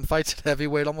lot and fights at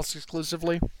heavyweight almost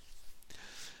exclusively?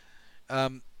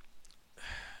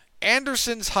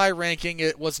 Anderson's high ranking,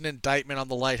 it was an indictment on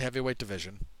the light heavyweight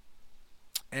division.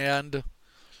 And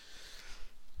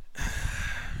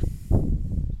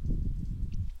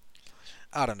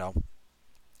I don't know.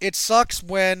 It sucks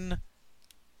when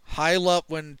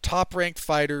top-ranked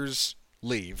fighters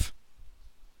leave,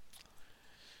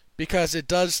 because it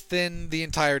does thin the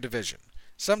entire division.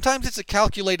 Sometimes it's a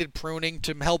calculated pruning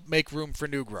to help make room for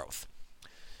new growth.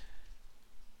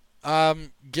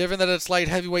 Given that it's light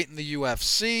heavyweight in the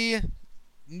UFC,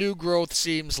 new growth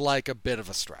seems like a bit of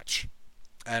a stretch,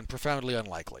 and profoundly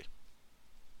unlikely.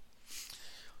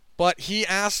 But he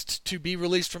asked to be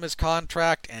released from his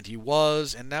contract, and he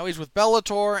was, and now he's with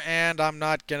Bellator, and I'm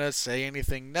not going to say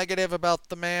anything negative about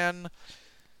the man.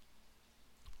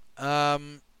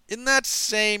 In that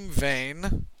same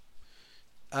vein,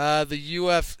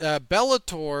 Bellator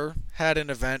had an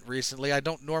event recently. I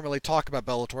don't normally talk about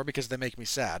Bellator because they make me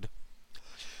sad.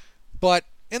 But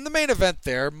in the main event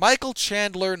there, Michael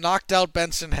Chandler knocked out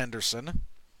Benson Henderson.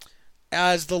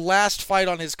 as the last fight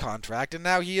on his contract, and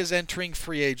now he is entering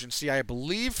free agency, I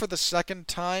believe, for the second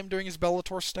time during his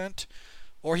Bellator stint,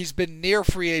 or he's been near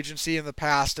free agency in the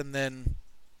past and then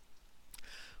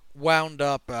wound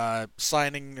up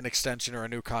signing an extension or a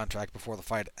new contract before the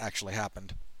fight actually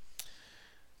happened.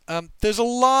 There's a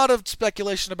lot of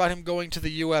speculation about him going to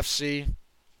the UFC.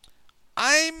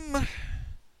 I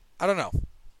don't know.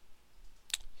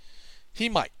 He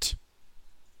might.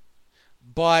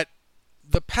 But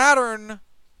the pattern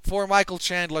for Michael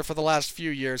Chandler for the last few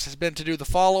years has been to do the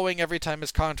following every time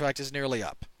his contract is nearly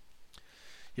up.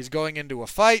 He's going into a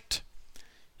fight.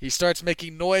 He starts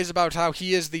making noise about how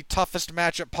he is the toughest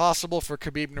matchup possible for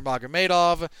Khabib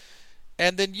Nurmagomedov,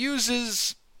 and then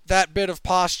uses that bit of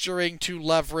posturing to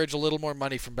leverage a little more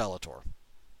money from Bellator.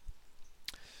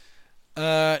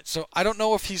 So I don't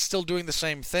know if he's still doing the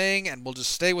same thing, and we'll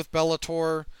just stay with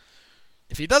Bellator.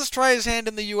 If he does try his hand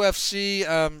in the UFC,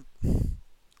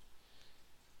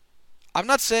 I'm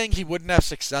not saying he wouldn't have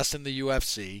success in the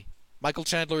UFC. Michael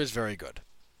Chandler is very good.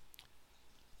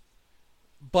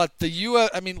 But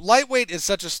lightweight is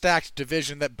such a stacked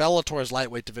division that Bellator's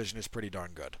lightweight division is pretty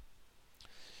darn good.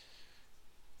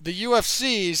 The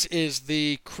UFC's is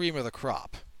the cream of the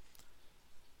crop.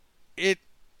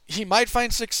 He might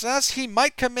find success. He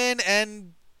might come in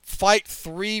and fight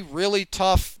 3 really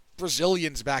tough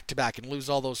Brazilians back-to-back and lose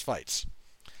all those fights.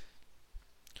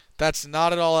 That's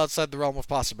not at all outside the realm of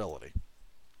possibility.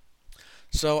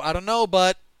 So, I don't know,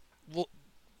 but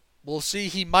we'll see.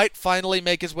 He might finally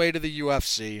make his way to the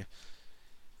UFC.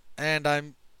 And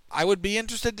I would be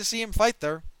interested to see him fight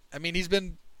there. I mean, he's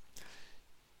been...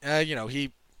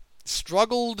 he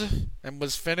struggled and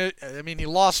was finished... I mean, he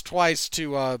lost twice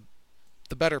to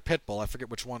the better Pitbull. I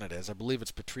forget which one it is. I believe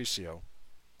it's Patricio.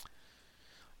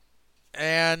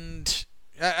 And,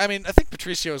 I think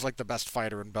Patricio is like the best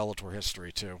fighter in Bellator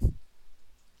history, too.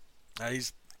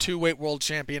 He's 2-weight world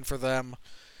champion for them.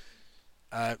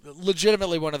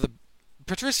 Legitimately one of the...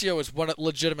 Patricio is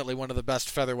legitimately one of the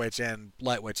best featherweights and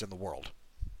lightweights in the world.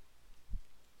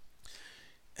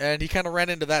 And he kind of ran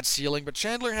into that ceiling, but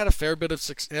Chandler had had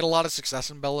a lot of success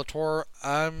in Bellator.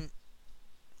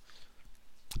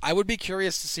 I would be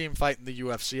curious to see him fight in the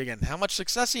UFC again. How much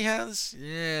success he has?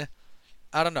 Yeah,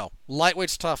 I don't know.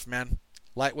 Lightweight's tough, man.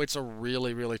 Lightweight's a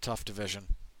really, really tough division.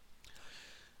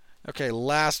 Okay,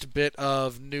 last bit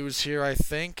of news here, I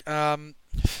think. Yair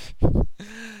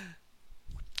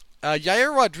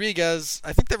Rodriguez,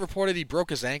 I think they reported he broke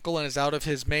his ankle and is out of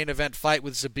his main event fight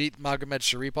with Zabit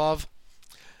Magomedsharipov.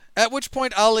 At which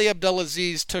point Ali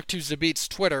Abdelaziz took to Zabit's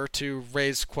Twitter to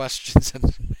raise questions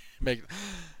and make...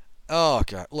 Oh,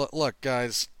 God. Look,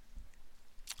 guys.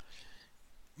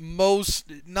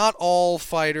 Not all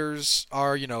fighters'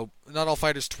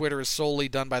 Twitter is solely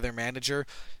done by their manager.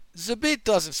 Zabit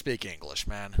doesn't speak English,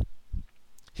 man.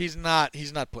 He's not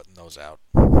putting those out.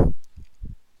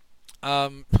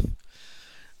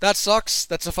 That sucks.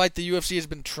 That's a fight the UFC has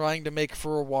been trying to make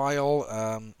for a while.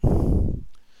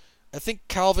 I think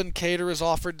Calvin Kattar has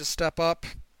offered to step up.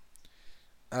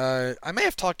 I may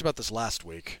have talked about this last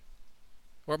week.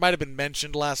 Or it might have been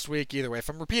mentioned last week. Either way, if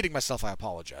I'm repeating myself, I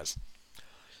apologize.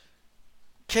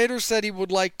 Kattar said he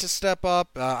would like to step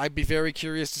up. I'd be very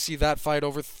curious to see that fight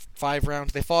over 5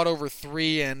 rounds. They fought over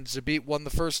 3, and Zabit won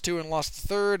the first 2 and lost the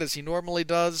third, as he normally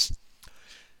does.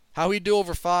 How he'd do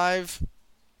over 5?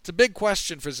 It's a big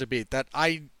question for Zabit that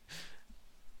I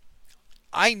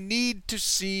need to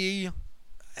see...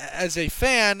 As a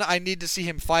fan, I need to see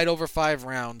him fight over 5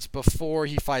 rounds before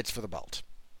he fights for the belt.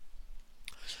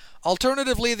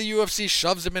 Alternatively, the UFC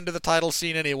shoves him into the title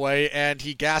scene anyway, and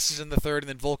he gasses in the third, and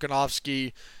then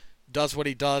Volkanovski does what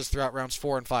he does throughout rounds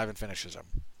 4 and 5 and finishes him.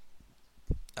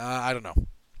 I don't know.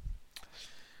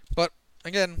 But,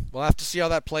 again, we'll have to see how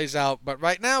that plays out. But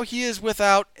right now, he is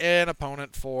without an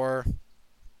opponent for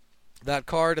that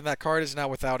card, and that card is now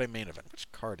without a main event.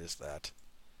 Which card is that?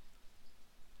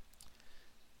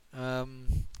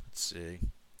 Let's see.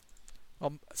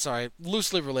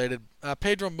 Loosely related.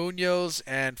 Pedro Munoz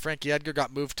and Frankie Edgar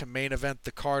got moved to main event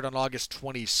the card on August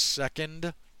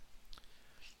 22nd.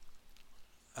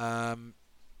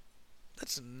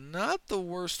 That's not the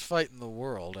worst fight in the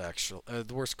world, actually.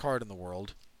 The worst card in the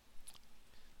world.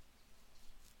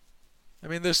 I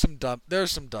mean, there's some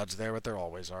duds there, but there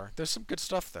always are. There's some good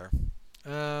stuff there.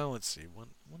 Let's see.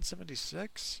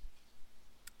 176?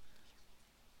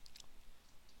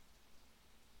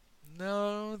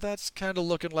 No, that's kind of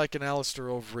looking like an Alistair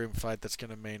Overeem fight that's going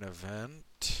to main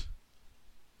event.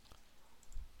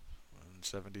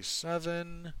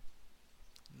 177.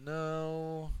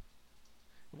 No.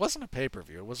 It wasn't a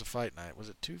pay-per-view. It was a fight night. Was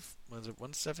it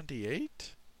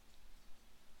 178?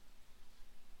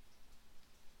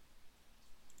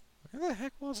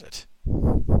 was it?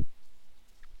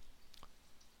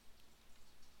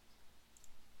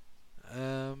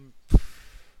 Um,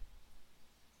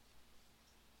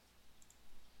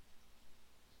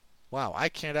 wow, I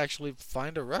can't actually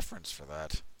find a reference for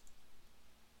that.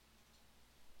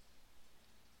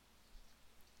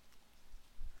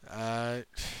 Uh,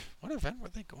 what event were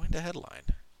they going to headline?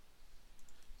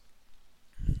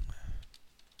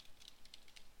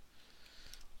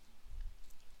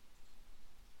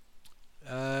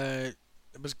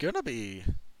 It was gonna be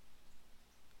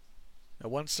a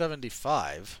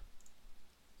 175.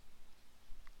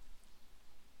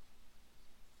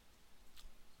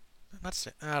 I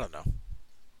don't know.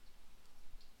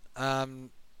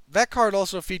 That card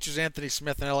also features Anthony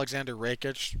Smith and Alexander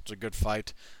Rakic. It's a good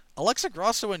fight. Alexa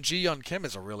Grasso and Ji Yeon Kim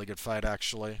is a really good fight,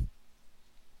 actually.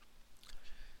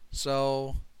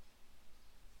 So,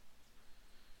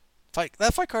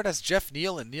 that fight card has Jeff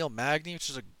Neal and Neil Magny,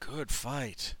 which is a good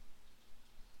fight.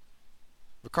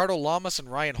 Ricardo Lamas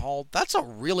and Ryan Hall. That's a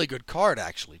really good card,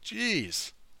 actually.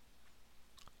 Jeez.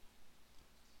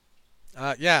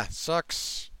 Yeah,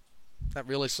 sucks. That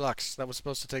really sucks. That was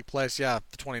supposed to take place, yeah,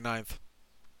 the 29th.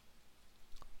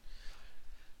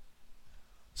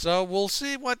 So we'll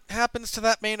see what happens to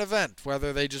that main event.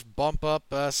 Whether they just bump up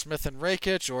Smith and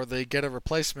Rakic or they get a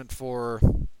replacement for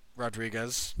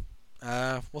Rodriguez.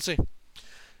 We'll see.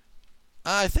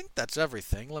 I think that's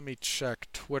everything. Let me check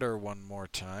Twitter one more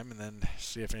time and then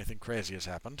see if anything crazy has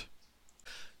happened.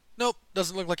 Nope,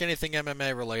 doesn't look like anything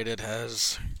MMA related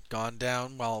has gone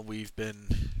down while we've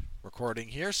been recording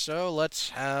here. So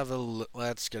let's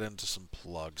get into some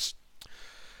plugs.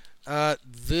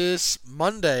 This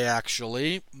Monday,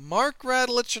 actually, Mark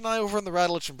Radulich and I over on the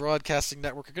Radulich and Broadcasting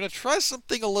Network are going to try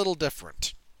something a little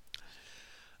different.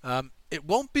 It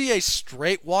won't be a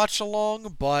straight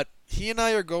watch-along, but he and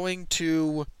I are going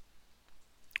to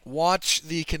watch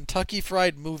the Kentucky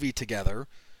Fried Movie together,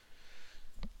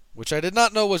 which I did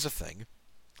not know was a thing.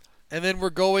 And then we're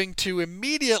going to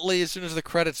immediately, as soon as the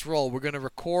credits roll, we're going to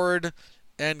record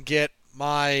and get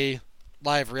my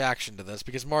live reaction to this,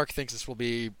 because Mark thinks this will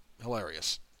be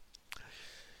hilarious.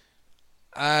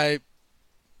 I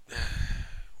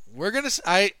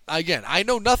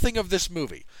know nothing of this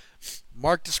movie.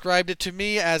 Mark described it to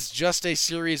me as just a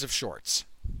series of shorts.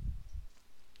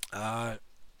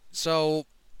 So,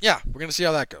 yeah, we're going to see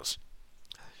how that goes.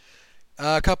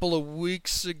 A couple of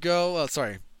weeks ago,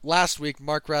 last week,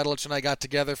 Mark Radulich and I got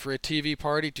together for a TV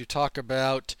party to talk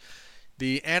about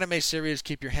the anime series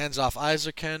Keep Your Hands Off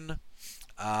Eizouken.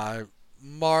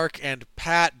 Mark and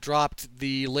Pat dropped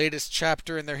the latest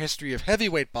chapter in their history of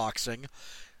heavyweight boxing,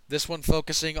 this one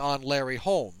focusing on Larry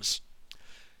Holmes,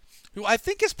 who I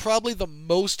think is probably the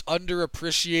most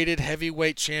underappreciated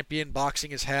heavyweight champion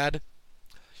boxing has had.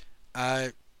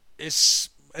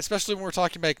 Especially when we're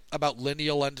talking about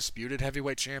lineal undisputed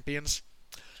heavyweight champions,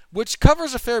 which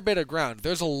covers a fair bit of ground.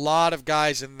 There's a lot of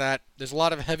guys in that. There's a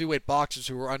lot of heavyweight boxers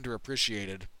who are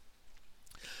underappreciated.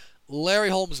 Larry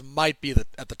Holmes might be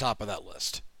at the top of that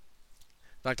list.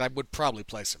 In fact, I would probably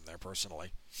place him there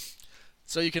personally.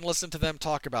 So you can listen to them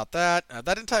talk about that.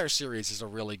 That entire series is a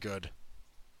really good.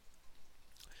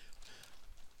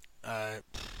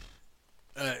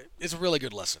 It's a really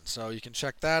good listen. So you can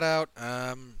check that out.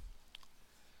 Let's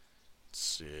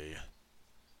see.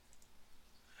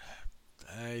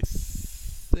 I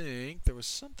think there was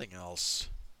something else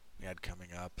we had coming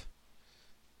up.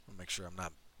 I'll make sure I'm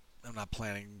not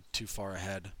planning too far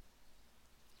ahead.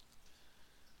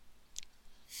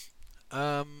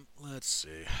 Let's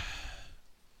see.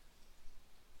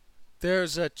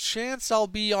 There's a chance I'll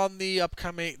be on the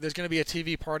upcoming. There's going to be a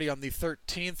TV party on the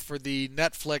 13th for the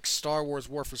Netflix Star Wars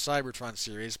War for Cybertron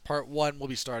series. Part 1 will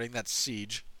be starting. That's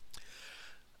Siege.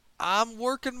 I'm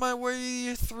working my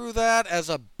way through that as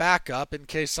a backup in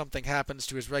case something happens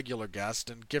to his regular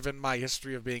guest, and given my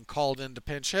history of being called in to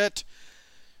pinch hit,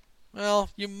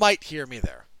 well, you might hear me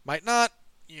there. Might not,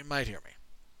 you might hear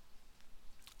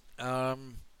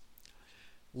me.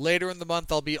 Later in the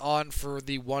month, I'll be on for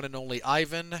the one and only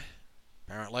Ivan,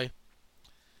 apparently.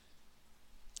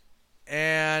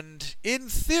 And in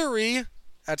theory,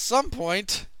 at some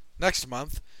point next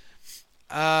month,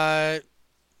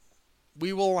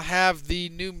 we will have the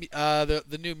new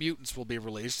the New Mutants will be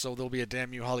released, so there'll be a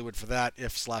Damn You Hollywood for that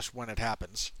if/when it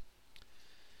happens.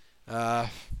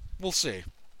 We'll see.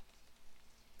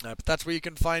 But that's where you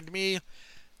can find me.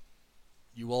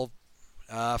 You will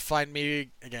find me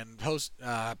again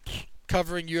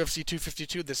covering UFC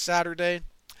 252 this Saturday,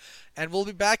 and we'll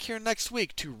be back here next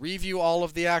week to review all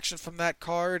of the action from that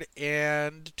card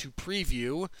and to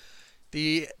preview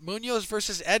the Munoz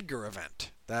versus Edgar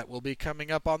event that will be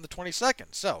coming up on the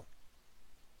 22nd. So,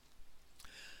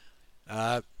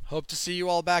 Hope to see you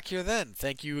all back here then.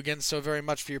 Thank you again so very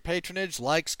much for your patronage,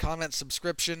 likes, comments,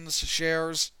 subscriptions,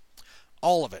 shares,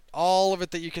 all of it. All of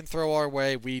it that you can throw our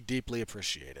way. We deeply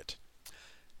appreciate it.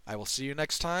 I will see you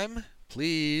next time.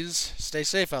 Please stay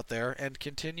safe out there and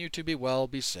continue to be well,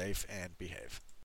 be safe, and behave.